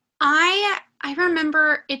I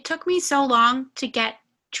remember it took me so long to get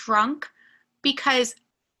drunk because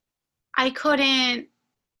I couldn't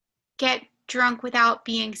get drunk without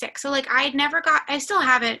being sick. So like I still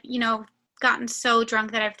haven't, gotten so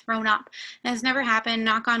drunk that I've thrown up. That has never happened,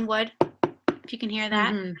 knock on wood, if you can hear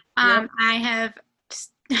that. Yep. I have,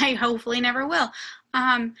 I hopefully never will.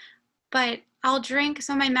 But I'll drink,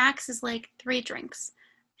 so my max is like 3 drinks.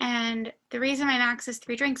 And the reason my max is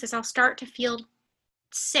 3 drinks is I'll start to feel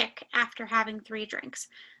sick after having 3 drinks.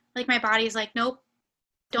 Like my body's like, nope,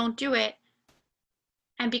 don't do it.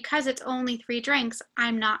 And because it's only 3 drinks,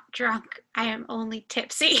 I'm not drunk. I am only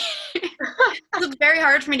tipsy. It's very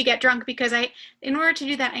hard for me to get drunk because in order to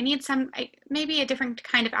do that, I need maybe a different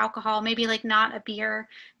kind of alcohol, maybe like not a beer,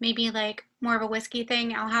 maybe like more of a whiskey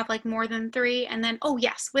thing. I'll have like more than three, and then, oh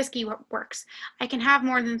yes, whiskey works. I can have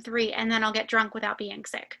more than three, and then I'll get drunk without being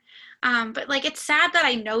sick. But like, it's sad that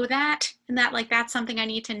I know that, and that like that's something I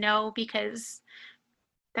need to know because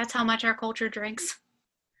that's how much our culture drinks.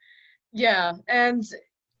 Yeah, and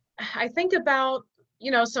I think about,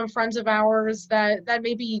 some friends of ours that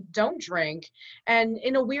maybe don't drink, and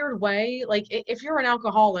in a weird way, like if you're an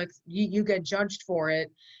alcoholic, you get judged for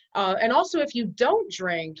it. And also if you don't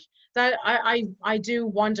drink, that I do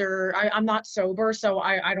wonder, I'm not sober, so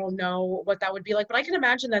I don't know what that would be like, but I can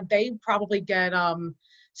imagine that they probably get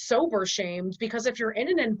sober shamed, because if you're in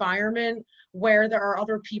an environment where there are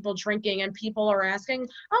other people drinking and people are asking,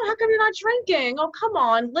 oh, how come you're not drinking? Oh, come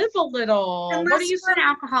on, live a little. What are Unless you you're an so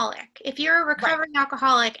alcoholic. If you're a right? recovering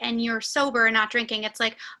alcoholic and you're sober and not drinking, it's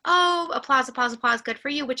like, oh, applause, applause, applause, good for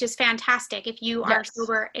you, which is fantastic. If you are Yes.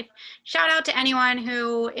 sober, if shout out to anyone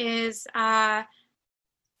who is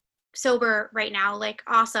sober right now, like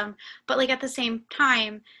awesome. But like at the same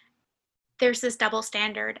time, there's this double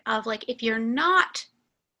standard of like if you're not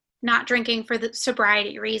drinking for the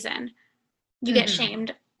sobriety reason, you get Hmm.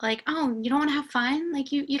 shamed. Like, oh, you don't want to have fun?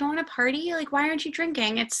 Like you don't want to party? Like why aren't you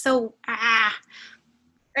drinking? It's so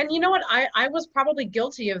And you know what? I was probably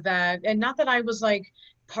guilty of that. And not that I was like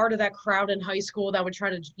part of that crowd in high school that would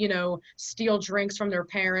try to, steal drinks from their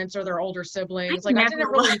parents or their older I siblings. Like I never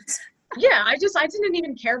didn't really, was. yeah, I didn't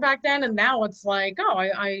even care back then. And now it's like, oh,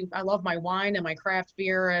 I love my wine and my craft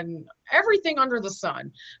beer and everything under the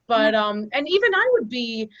sun. Yeah. But and even I would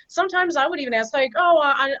be, sometimes I would even ask like, oh,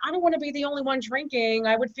 I don't want to be the only one drinking.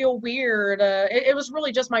 I would feel weird. It was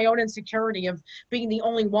really just my own insecurity of being the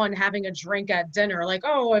only one having a drink at dinner. Like,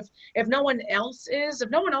 oh, if if no one else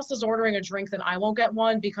is ordering a drink, then I won't get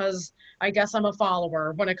one, because I guess I'm a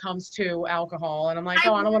follower when it comes to alcohol. And I'm like, I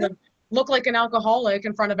oh, I don't want will to look like an alcoholic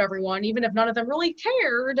in front of everyone, even if none of them really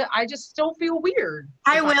cared. I just still feel weird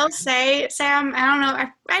I if I will say, Sam, I don't know,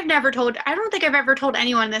 I've never told, I don't think I've ever told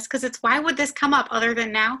anyone this because it's why would this come up other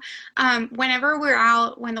than now? Whenever we're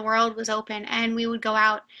out, when the world was open and we would go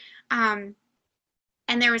out, um,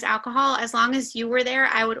 and there was alcohol, as long as you were there,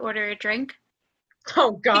 I would order a drink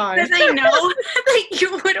oh God. because I know that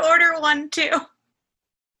you would order one too.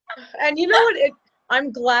 And you know what?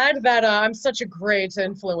 I'm glad that I'm such a great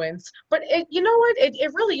influence. But you know what?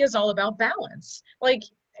 It really is all about balance. Like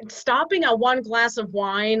stopping at one glass of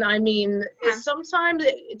wine, I mean, Yeah. is sometimes,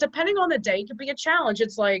 depending on the day, could be a challenge.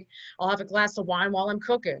 It's like, I'll have a glass of wine while I'm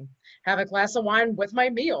cooking, have a glass of wine with my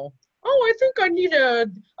meal. Oh, I think I need a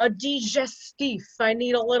digestif. I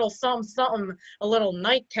need a little something, something, a little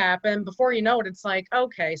nightcap. And before you know it, it's like,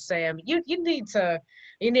 okay, Sam, you need to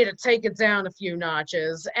take it down a few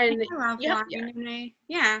notches. And I love you have, wine yeah. and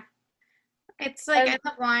yeah, it's like And I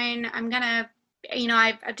love wine. I'm gonna,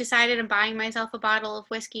 I've decided I'm buying myself a bottle of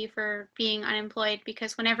whiskey for being unemployed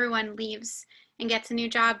because when everyone leaves and gets a new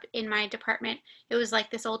job in my department, it was like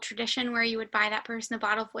this old tradition where you would buy that person a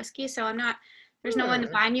bottle of whiskey. So there's no one to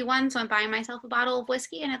hmm, buy me one, so I'm buying myself a bottle of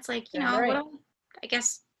whiskey, and it's like, damn right. I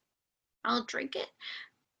guess I'll drink it,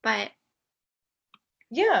 but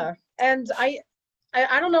Yeah. And I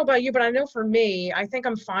don't know about you, but I know for me, I think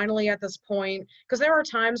I'm finally at this point, because there are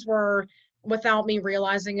times where without me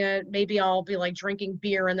realizing it, maybe I'll be like drinking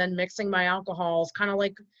beer and then mixing my alcohols, kind of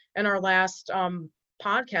like in our last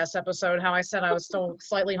podcast episode, how I said I was still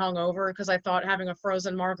slightly hungover because I thought having a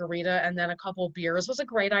frozen margarita and then a couple beers was a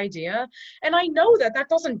great idea. And I know that that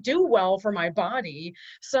doesn't do well for my body.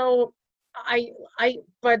 So I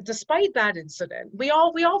but despite that incident, we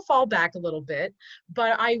all fall back a little bit,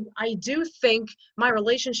 but I do think my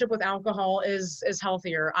relationship with alcohol is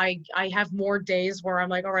healthier. I have more days where I'm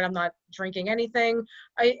like, all right, I'm not drinking anything.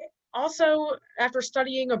 I also, after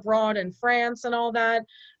studying abroad in France and all that,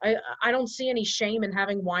 I don't see any shame in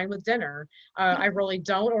having wine with dinner. I really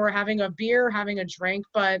don't, or having a beer, having a drink,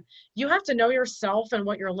 but you have to know yourself and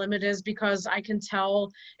what your limit is, because I can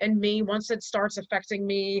tell in me once it starts affecting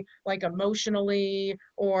me like emotionally,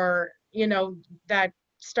 or that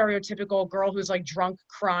stereotypical girl who's like drunk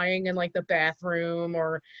crying in like the bathroom,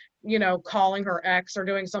 or calling her ex or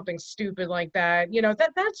doing something stupid like that,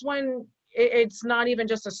 that's when it's not even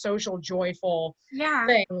just a social joyful yeah.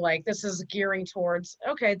 thing. Like, this is gearing towards,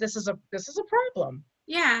 okay, this is a problem.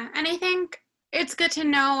 Yeah, and I think it's good to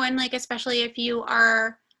know, and like especially if you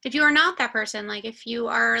are not that person, like if you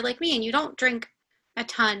are like me and you don't drink a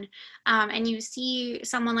ton, and you see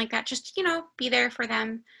someone like that, just be there for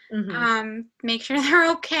them. Hmm. Make sure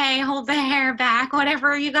they're okay, hold the hair back,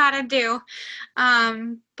 whatever you gotta do.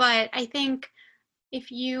 But I think if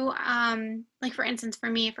you like for instance, for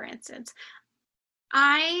me, for instance,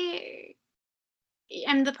 I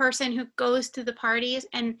am the person who goes to the parties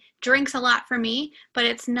and drinks a lot for me, but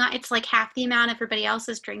it's like half the amount everybody else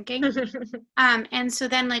is drinking. And so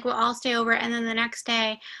then like we'll all stay over, and then the next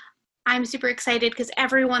day I'm super excited because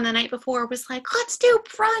everyone the night before was like, let's do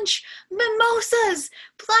brunch, mimosas,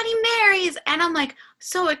 Bloody Marys. And I'm like,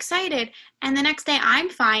 so excited. And the next day I'm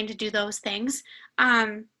fine to do those things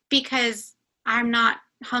because I'm not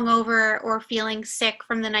hungover or feeling sick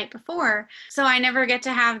from the night before. So I never get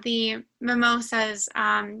to have the mimosas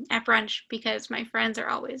at brunch because my friends are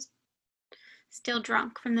always still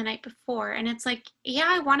drunk from the night before. And it's like, yeah,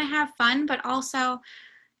 I want to have fun, but also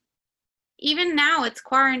even now it's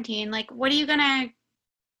quarantine. Like, what are you gonna,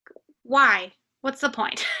 why? What's the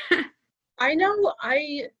point? I know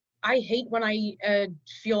I hate when I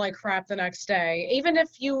feel like crap the next day. Even if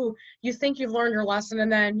you think you've learned your lesson,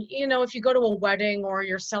 and then if you go to a wedding or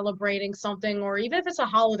you're celebrating something, or even if it's a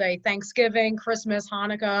holiday, Thanksgiving, Christmas,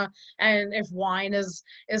 Hanukkah, and if wine is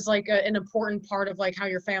like an important part of like how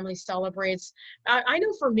your family celebrates. I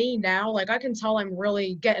know for me now, like I can tell I'm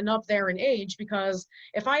really getting up there in age, because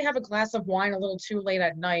if I have a glass of wine a little too late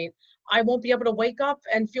at night, I won't be able to wake up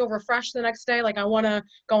and feel refreshed the next day. Like I want to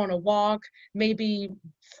go on a walk, maybe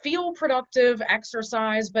feel productive,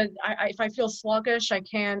 exercise, but if I feel sluggish, I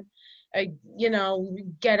can't,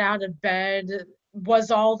 get out of bed.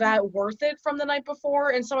 Was all that worth it from the night before?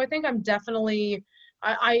 And so I think I'm definitely,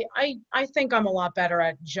 I think I'm a lot better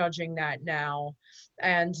at judging that now,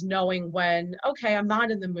 and knowing when, okay, I'm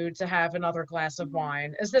not in the mood to have another glass of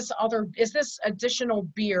wine. Is this additional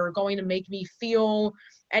beer going to make me feel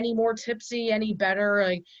any more tipsy, any better?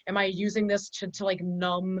 Like, am I using this to like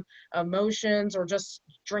numb emotions, or just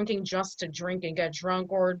drinking just to drink and get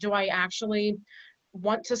drunk? Or do I actually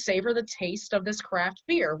want to savor the taste of this craft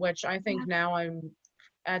beer, which I think now I'm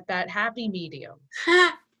at that happy medium.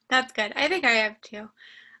 That's good. I think I have too.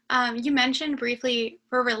 You mentioned briefly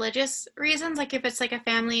for religious reasons, like if it's like a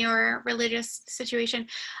family or religious situation.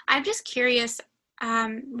 I'm just curious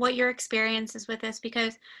what your experience is with this,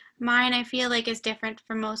 because mine I feel like is different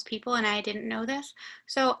from most people, and I didn't know this.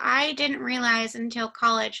 So I didn't realize until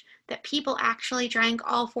college that people actually drank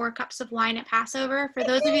all 4 cups of wine at Passover. For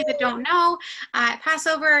those of you that don't know, at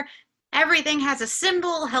Passover, everything has a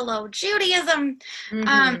symbol. Hello, Judaism. Hmm.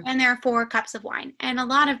 And there are 4 cups of wine. And a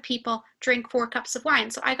lot of people drink 4 cups of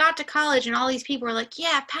wine. So I got to college and all these people were like,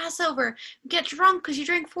 yeah, Passover, get drunk because you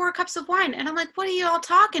drink 4 cups of wine. And I'm like, what are you all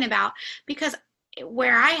talking about? Because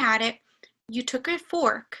where I had it, you took a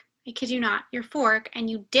fork, I kid you not, your fork, and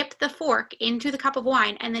you dip the fork into the cup of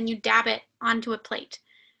wine, and then you dab it onto a plate.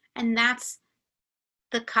 And that's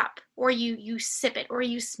the cup, or you sip it, or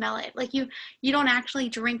you smell it. Like you don't actually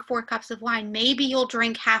drink 4 cups of wine. Maybe you'll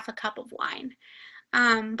drink half a cup of wine,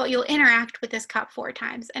 but you'll interact with this cup 4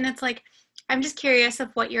 times. And it's like, I'm just curious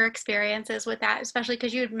of what your experience is with that, especially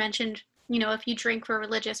because you had mentioned, if you drink for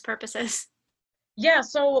religious purposes. Yeah,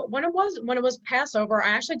 so when it was Passover, I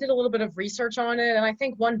actually did a little bit of research on it, and I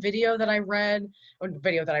think one video that I read, or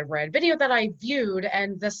video that I viewed,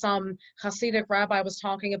 and this Hasidic rabbi was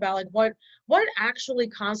talking about like what actually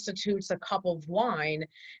constitutes a cup of wine,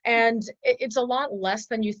 and it's a lot less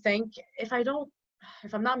than you think. If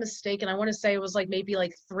I'm not mistaken, I want to say it was like maybe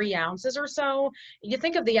like 3 ounces or so. You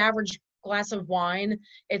think of the average glass of wine,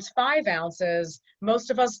 it's 5 ounces.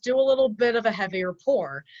 Most of us do a little bit of a heavier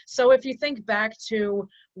pour. So if you think back to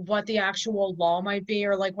what the actual law might be,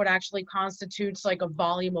 or like what actually constitutes like a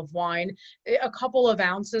volume of wine, a couple of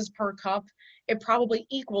ounces per cup, it probably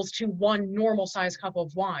equals to one normal size cup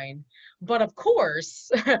of wine. But of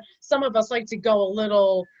course, some of us like to go a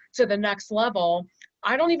little to the next level.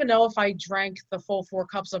 I don't even know if I drank the full 4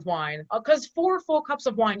 cups of wine, because 4 full cups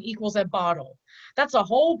of wine equals a bottle. That's a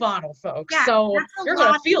whole bottle, folks. Yeah, So that's a you're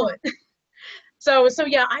gonna lot. feel it. So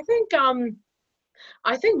yeah, I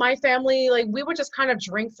think my family, like, we would just kind of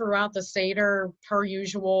drink throughout the Seder per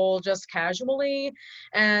usual, just casually.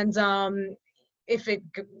 And if it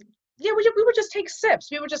yeah, we would just take sips.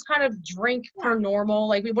 We would just kind of drink Yeah. per normal.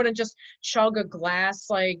 Like we wouldn't just chug a glass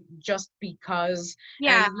like just because. And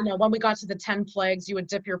Yeah. when we got to the 10 plagues, you would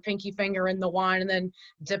dip your pinky finger in the wine and then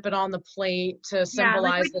dip it on the plate to Yeah.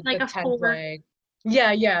 Like symbolize the a 10 fork. plague.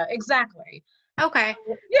 Yeah, exactly. Okay.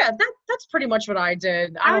 Yeah, that's pretty much what I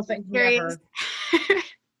did. I I was don't just think we curious. ever.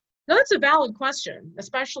 No, that's a valid question,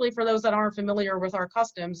 especially for those that aren't familiar with our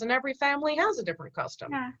customs, and every family has a different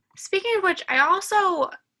custom. Yeah. Speaking of which, I also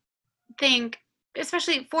think,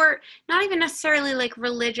 especially for not even necessarily like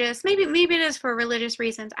religious, maybe it is for religious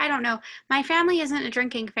reasons. I don't know. My family isn't a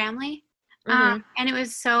drinking family. Hmm. And it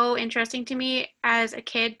was so interesting to me as a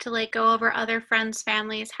kid to like go over other friends'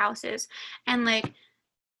 families' houses and like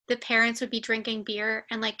the parents would be drinking beer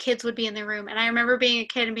and like kids would be in the room. And I remember being a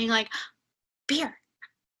kid and being like, beer,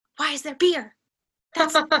 why is there beer?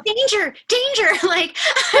 That's danger, danger. Like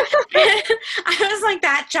I was like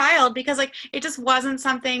that child because like it just wasn't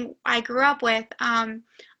something I grew up with.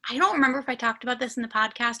 I don't remember if I talked about this in the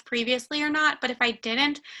podcast previously or not, but if I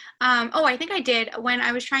didn't, I think I did when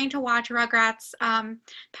I was trying to watch Rugrats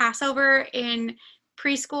Passover in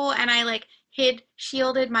preschool, and I like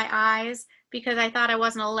shielded my eyes because I thought I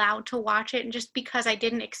wasn't allowed to watch it, and just because I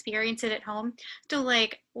didn't experience it at home. So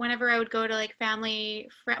like whenever I would go to like family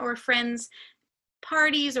or friends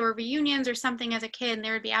parties or reunions or something as a kid and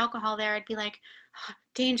there would be alcohol there, I'd be like, oh,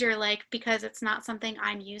 danger, like because it's not something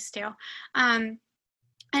I'm used to.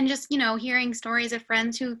 And just, hearing stories of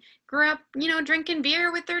friends who grew up, drinking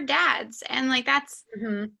beer with their dads. And like that's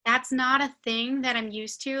not a thing that I'm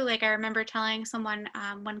used to. Like I remember telling someone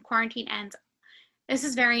when quarantine ends, this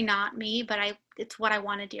is very not me, but it's what I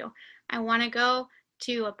want to do. I want to go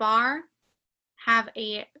to a bar, have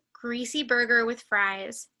a greasy burger with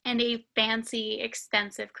fries and a fancy,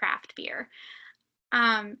 expensive craft beer,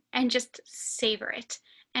 and just savor it.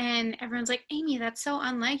 And everyone's like, Amy, that's so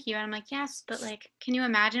unlike you. And I'm like, yes, but like, can you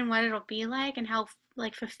imagine what it'll be like and how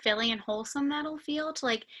like fulfilling and wholesome that'll feel to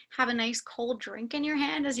like have a nice cold drink in your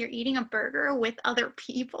hand as you're eating a burger with other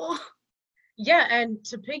people? Yeah, and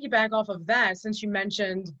to piggyback off of that, since you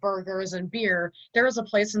mentioned burgers and beer, there is a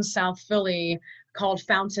place in South Philly called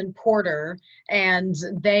Fountain Porter, and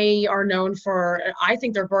they are known for, I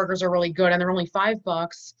think their burgers are really good, and they're only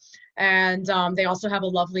 $5. And they also have a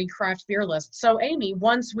lovely craft beer list. So, Amy,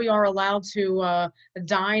 once we are allowed to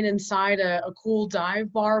dine inside a cool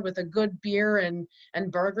dive bar with a good beer and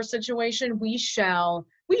burger situation, we shall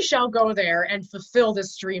go there and fulfill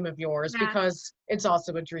this dream of yours Yeah. because it's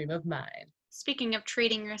also a dream of mine. Speaking of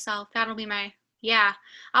treating yourself, that'll be yeah.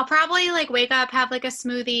 I'll probably like wake up, have like a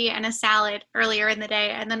smoothie and a salad earlier in the day,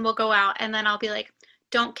 and then we'll go out, and then I'll be like,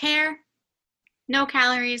 don't care, no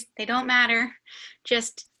calories, they don't matter.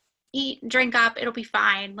 Just eat, drink up, it'll be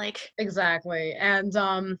fine. Like, Exactly. And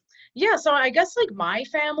yeah, so I guess like my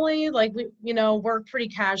family, like we're pretty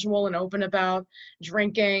casual and open about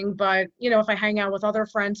drinking, but if I hang out with other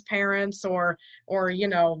friends' parents or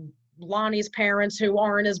Lonnie's parents who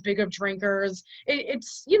aren't as big of drinkers,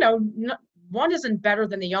 it's one isn't better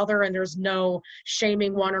than the other, and there's no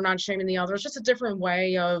shaming one or not shaming the other. It's just a different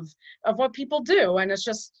way of what people do, and it's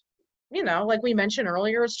just like we mentioned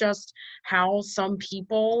earlier, it's just how some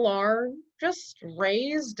people are just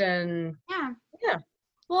raised, and yeah. yeah.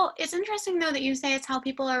 Well, it's interesting though that you say it's how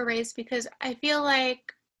people are raised because I feel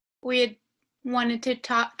like we had wanted to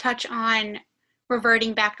touch on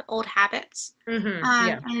reverting back to old habits.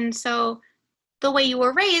 Yeah. And so the way you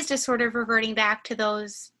were raised is sort of reverting back to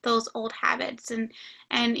those old habits, and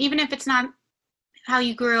even if it's not how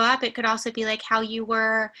you grew up, it could also be like how you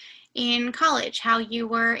were in college, how you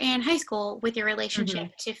were in high school with your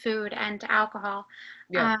relationship to food and to alcohol,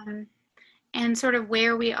 Yeah, um, and sort of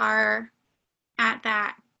where we are at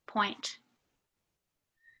that point.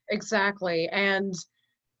 exactly. And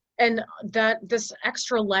that this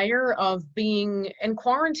extra layer of being in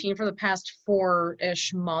quarantine for the past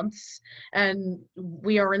 4-ish months, and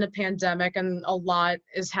we are in a pandemic, and a lot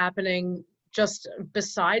is happening just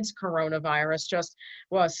besides coronavirus, just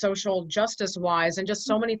social justice wise, and just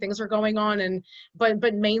so many things are going on. And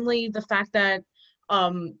but mainly the fact that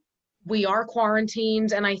um we are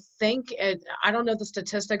quarantined, and I don't know the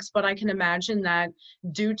statistics, but I can imagine that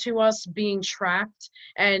due to us being trapped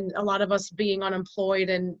and a lot of us being unemployed,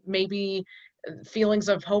 and maybe feelings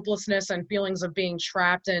of hopelessness and feelings of being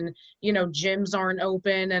trapped, and gyms aren't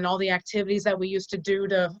open, and all the activities that we used to do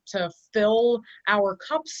to fill our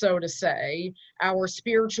cup, so to say, our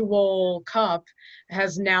spiritual cup,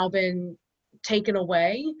 has now been taken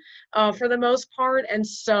away for the most part. And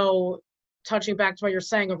so, touching back to what you're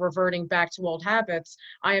saying of reverting back to old habits,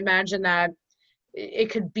 I imagine that it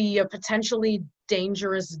could be a potentially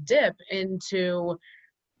dangerous dip into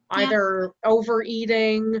Yeah. either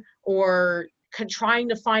overeating or trying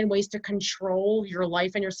to find ways to control your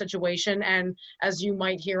life and your situation. And as you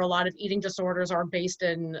might hear, a lot of eating disorders are based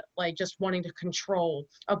in like just wanting to control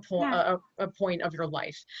Yeah. a point of your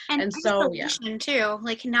life. And And so, yeah. isolation too,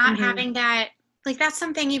 like not Hmm. having that, like that's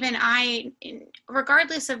something even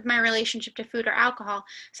regardless of my relationship to food or alcohol,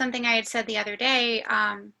 something I had said the other day,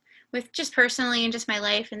 with just personally and just my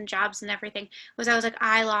life and jobs and everything, was I was like,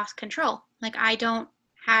 I lost control. Like I don't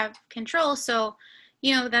have control. So,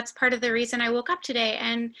 that's part of the reason I woke up today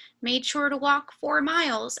and made sure to walk 4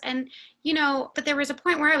 miles. And, but there was a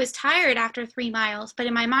point where I was tired after 3 miles, but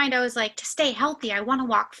in my mind, I was like, to stay healthy, I want to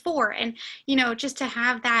walk four. And, just to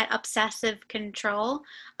have that obsessive control.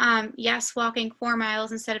 Yes, walking 4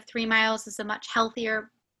 miles instead of 3 miles is a much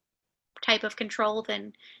healthier type of control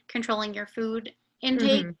than controlling your food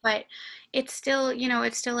intake, Hmm. but it's still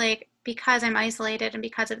like, because I'm isolated and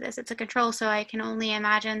because of this, it's a control. So I can only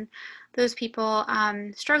imagine those people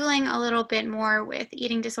struggling a little bit more with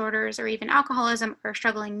eating disorders or even alcoholism, are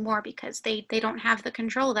struggling more because they don't have the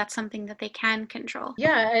control. That's something that they can control.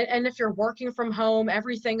 Yeah, and if you're working from home,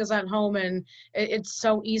 everything is at home, and it's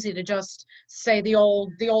so easy to just say the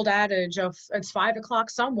old adage of it's 5 o'clock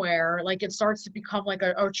somewhere. Like it starts to become like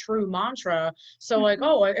a true mantra. So like, Mhm.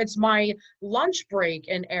 oh, it's my lunch break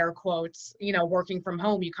in air quotes. Working from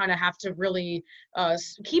home, you kind of have to really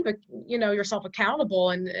keep it, yourself accountable,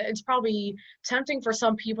 and it's probably tempting for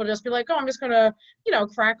some people to just be like, oh, I'm just gonna,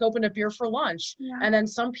 crack open a beer for lunch, Yeah. and then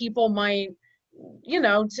some people might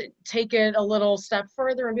take it a little step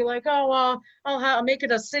further and be like, oh, well, I'll make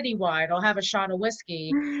it a citywide. I'll have a shot of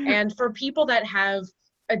whiskey. And for people that have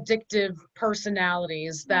addictive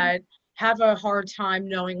personalities Yeah. that have a hard time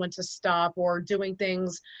knowing when to stop or doing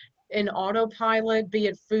things in autopilot, be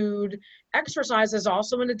it food, exercise is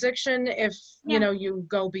also an addiction if, Yeah. you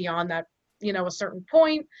go beyond that, a certain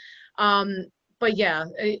point. Um, but yeah,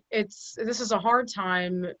 this is a hard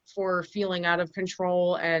time for feeling out of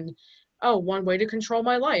control, and oh, one way to control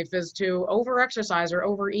my life is to over exercise or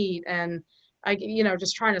overeat. And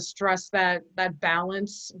just trying to stress that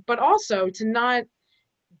balance, but also to not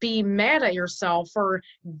be mad at yourself for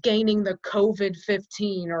gaining the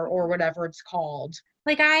COVID-15 or whatever it's called.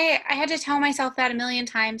 Like I had to tell myself that a million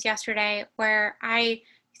times yesterday,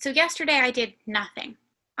 so yesterday I did nothing.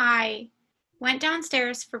 I went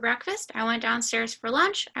downstairs for breakfast, I went downstairs for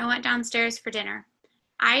lunch, I went downstairs for dinner.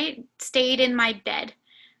 I stayed in my bed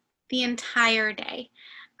the entire day.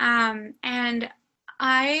 And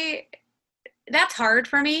I that's hard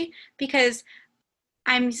for me because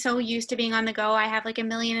I'm so used to being on the go. I have like a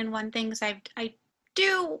million and one things I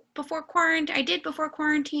do before quarantine. I did before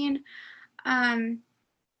quarantine. Um,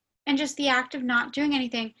 and just the act of not doing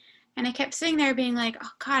anything. And I kept sitting there being like,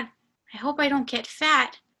 oh God, I hope I don't get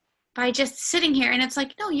fat by just sitting here. And it's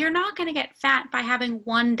like, no, you're not going to get fat by having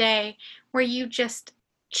one day where you just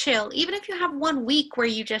chill. Even if you have 1 week where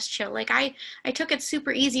you just chill. Like I took it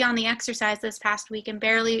super easy on the exercise this past week and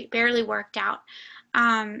barely worked out.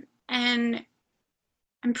 And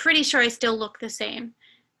I'm pretty sure I still look the same.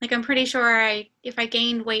 Like I'm pretty sure if I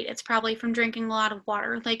gained weight, it's probably from drinking a lot of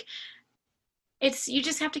water. Like you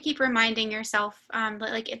just have to keep reminding yourself that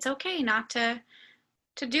like it's okay not to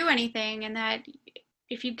do anything, and that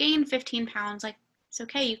if you gain 15 pounds, like it's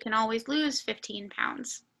okay, you can always lose 15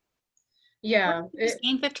 pounds, or Yeah, just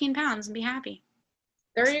gain 15 pounds and be happy.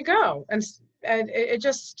 there you go. And it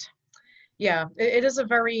just, yeah, it is a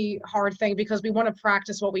very hard thing because we want to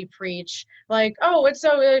practice what we preach. Like, oh, it's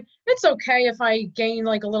okay if I gain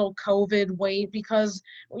like a little COVID weight because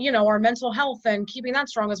our mental health and keeping that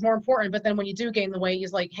strong is more important. But then when you do gain the weight, you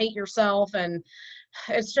like hate yourself, and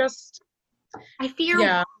it's just, I fear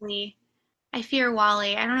yeah. Wally. I fear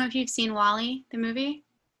Wally. I don't know if you've seen Wally, the movie.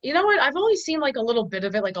 You know what? I've only seen like a little bit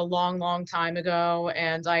of it like a long, long time ago,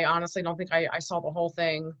 and I honestly don't think I saw the whole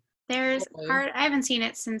thing There's a fully. part, I haven't seen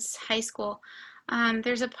it since high school.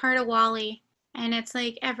 There's a part of Wally, and it's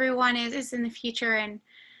like everyone is in the future, and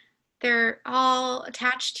they're all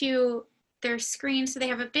attached to their screen. So they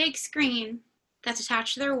have a big screen that's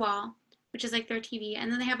attached to their wall, which is like their TV.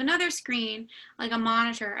 And then they have another screen, like a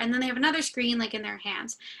monitor. And then they have another screen, like in their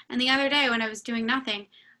hands. And the other day when I was doing nothing,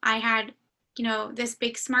 I had, this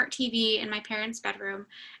big smart TV in my parents' bedroom.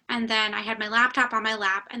 And then I had my laptop on my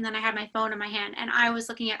lap. And then I had my phone in my hand. And I was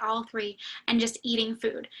looking at all three and just eating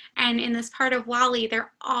food. And in this part of Wally,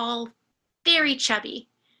 they're all very chubby,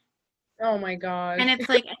 Oh my God. and it's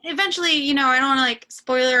like eventually, I don't want to like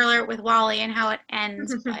spoiler alert with Wally and how it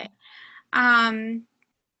ends, but um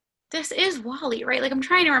this is Wally, right? Like I'm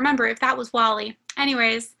trying to remember if that was Wally.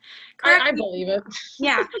 Anyways, correct I me. believe it.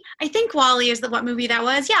 Yeah. I think Wally is the what movie that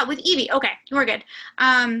was. Yeah, with Evie. Okay, we're good.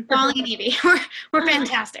 Wally and Evie. We're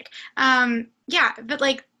fantastic. Yeah, but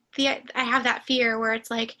like I have that fear where it's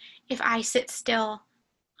like if I sit still,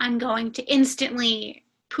 I'm going to instantly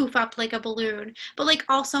poof up like a balloon. But like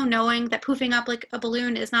also knowing that poofing up like a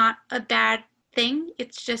balloon is not a bad thing.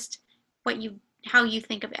 It's just how you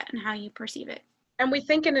think of it and how you perceive it. And we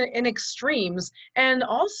think in extremes, and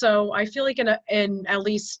also I feel like in at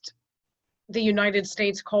least the United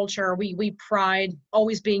States culture. We pride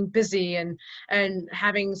always being busy and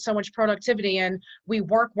having so much productivity, and we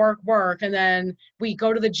work, and then we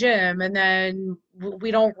go to the gym, and then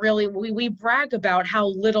we don't really we brag about how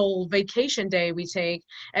little vacation day we take.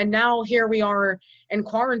 And now here we are in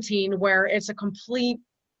quarantine where it's a complete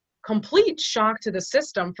shock to the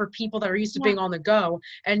system for people that are used to Yeah. being on the go.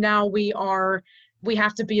 And now we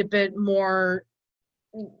have to be a bit more,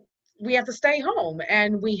 we have to stay home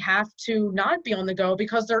and we have to not be on the go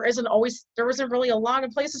because there isn't really a lot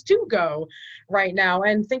of places to go right now.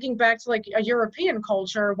 And thinking back to like a European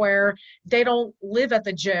culture where they don't live at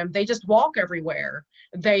the gym, they just walk everywhere.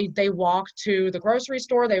 They walk to the grocery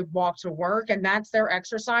store, they walk to work, and that's their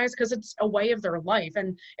exercise because it's a way of their life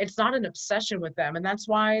and it's not an obsession with them. And that's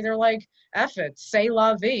why they're like, F it, say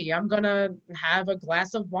la vie. I'm gonna have a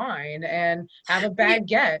glass of wine and have a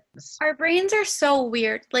baguette. Our brains are so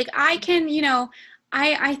weird. Like I can,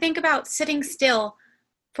 I think about sitting still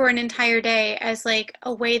for an entire day as like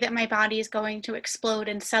a way that my body is going to explode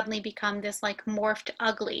and suddenly become this like morphed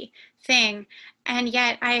ugly thing. And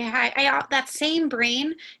yet I that same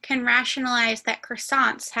brain can rationalize that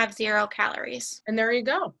croissants have 0 calories. And there you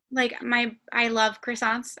go. Like I love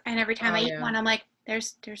croissants, and every time Oh I eat yeah. one I'm like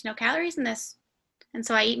there's no calories in this. And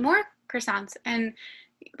so I eat more croissants. And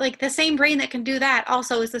like the same brain that can do that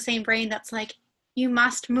also is the same brain that's like, you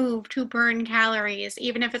must move to burn calories,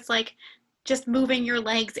 even if it's like just moving your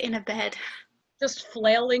legs in a bed. Just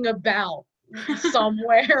flailing about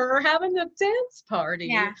somewhere or having a dance party.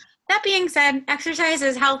 Yeah. That being said, exercise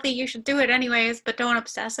is healthy. You should do it anyways, but don't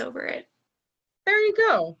obsess over it. There you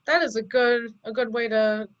go. That is a good way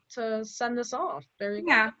to send this off. There you go.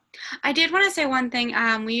 Yeah. I did want to say one thing.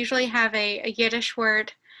 We usually have a Yiddish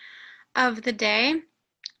word of the day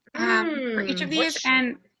for each of these. Which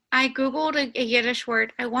And I Googled a Yiddish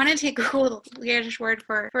word. I wanted to Google the Yiddish word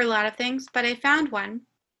for a lot of things, but I found one.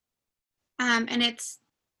 And I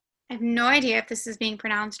have no idea if this is being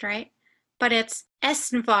pronounced right, but it's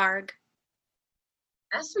Essenvarg.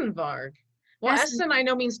 Essenvarg? Well, Essen. Essen I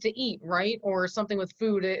know means to eat, right? Or something with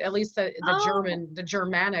food, at least Oh, the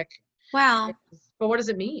Germanic. well, But what does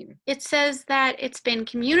it mean? it says that it's been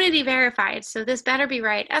community verified, so this better be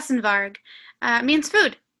right. Essenvarg means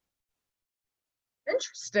food.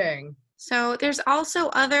 Interesting. So there's also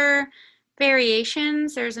other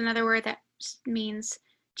variations. There's another word that means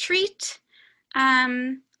treat.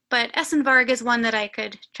 But Essenvarg is one that I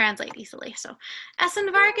could translate easily. So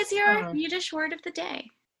Essenvarg is your Yiddish word of the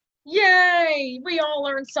day. Yay! We all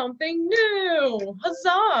learned something new.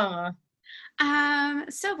 Huzzah!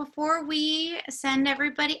 So before we send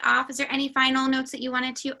everybody off, is there any final notes that you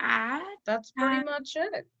wanted to add? That's pretty much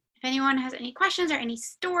it. If anyone has any questions or any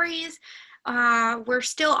stories, we're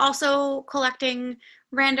still also collecting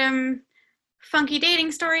random funky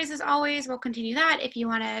dating stories as always. We'll continue that. If you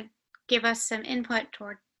want to give us some input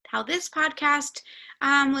toward how this podcast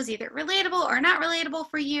was either relatable or not relatable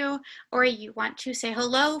for you, or you want to say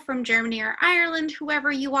hello from Germany or Ireland,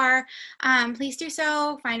 whoever you are, please do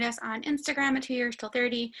so. Find us on Instagram at 2years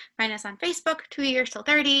till30. Find us on Facebook, 2years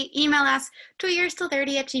till30. Email us, 2years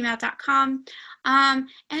till30@gmail.com.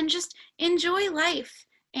 And just enjoy life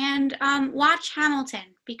and watch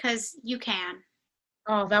Hamilton because you can.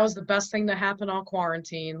 Oh, that was the best thing to happen all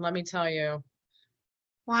quarantine, let me tell you.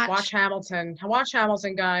 Watch Hamilton. Watch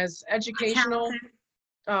Hamilton, guys. Educational,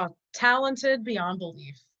 talented beyond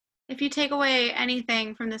belief. If you take away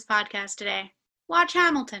anything from this podcast today, watch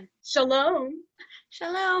Hamilton. Shalom.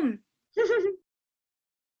 Shalom.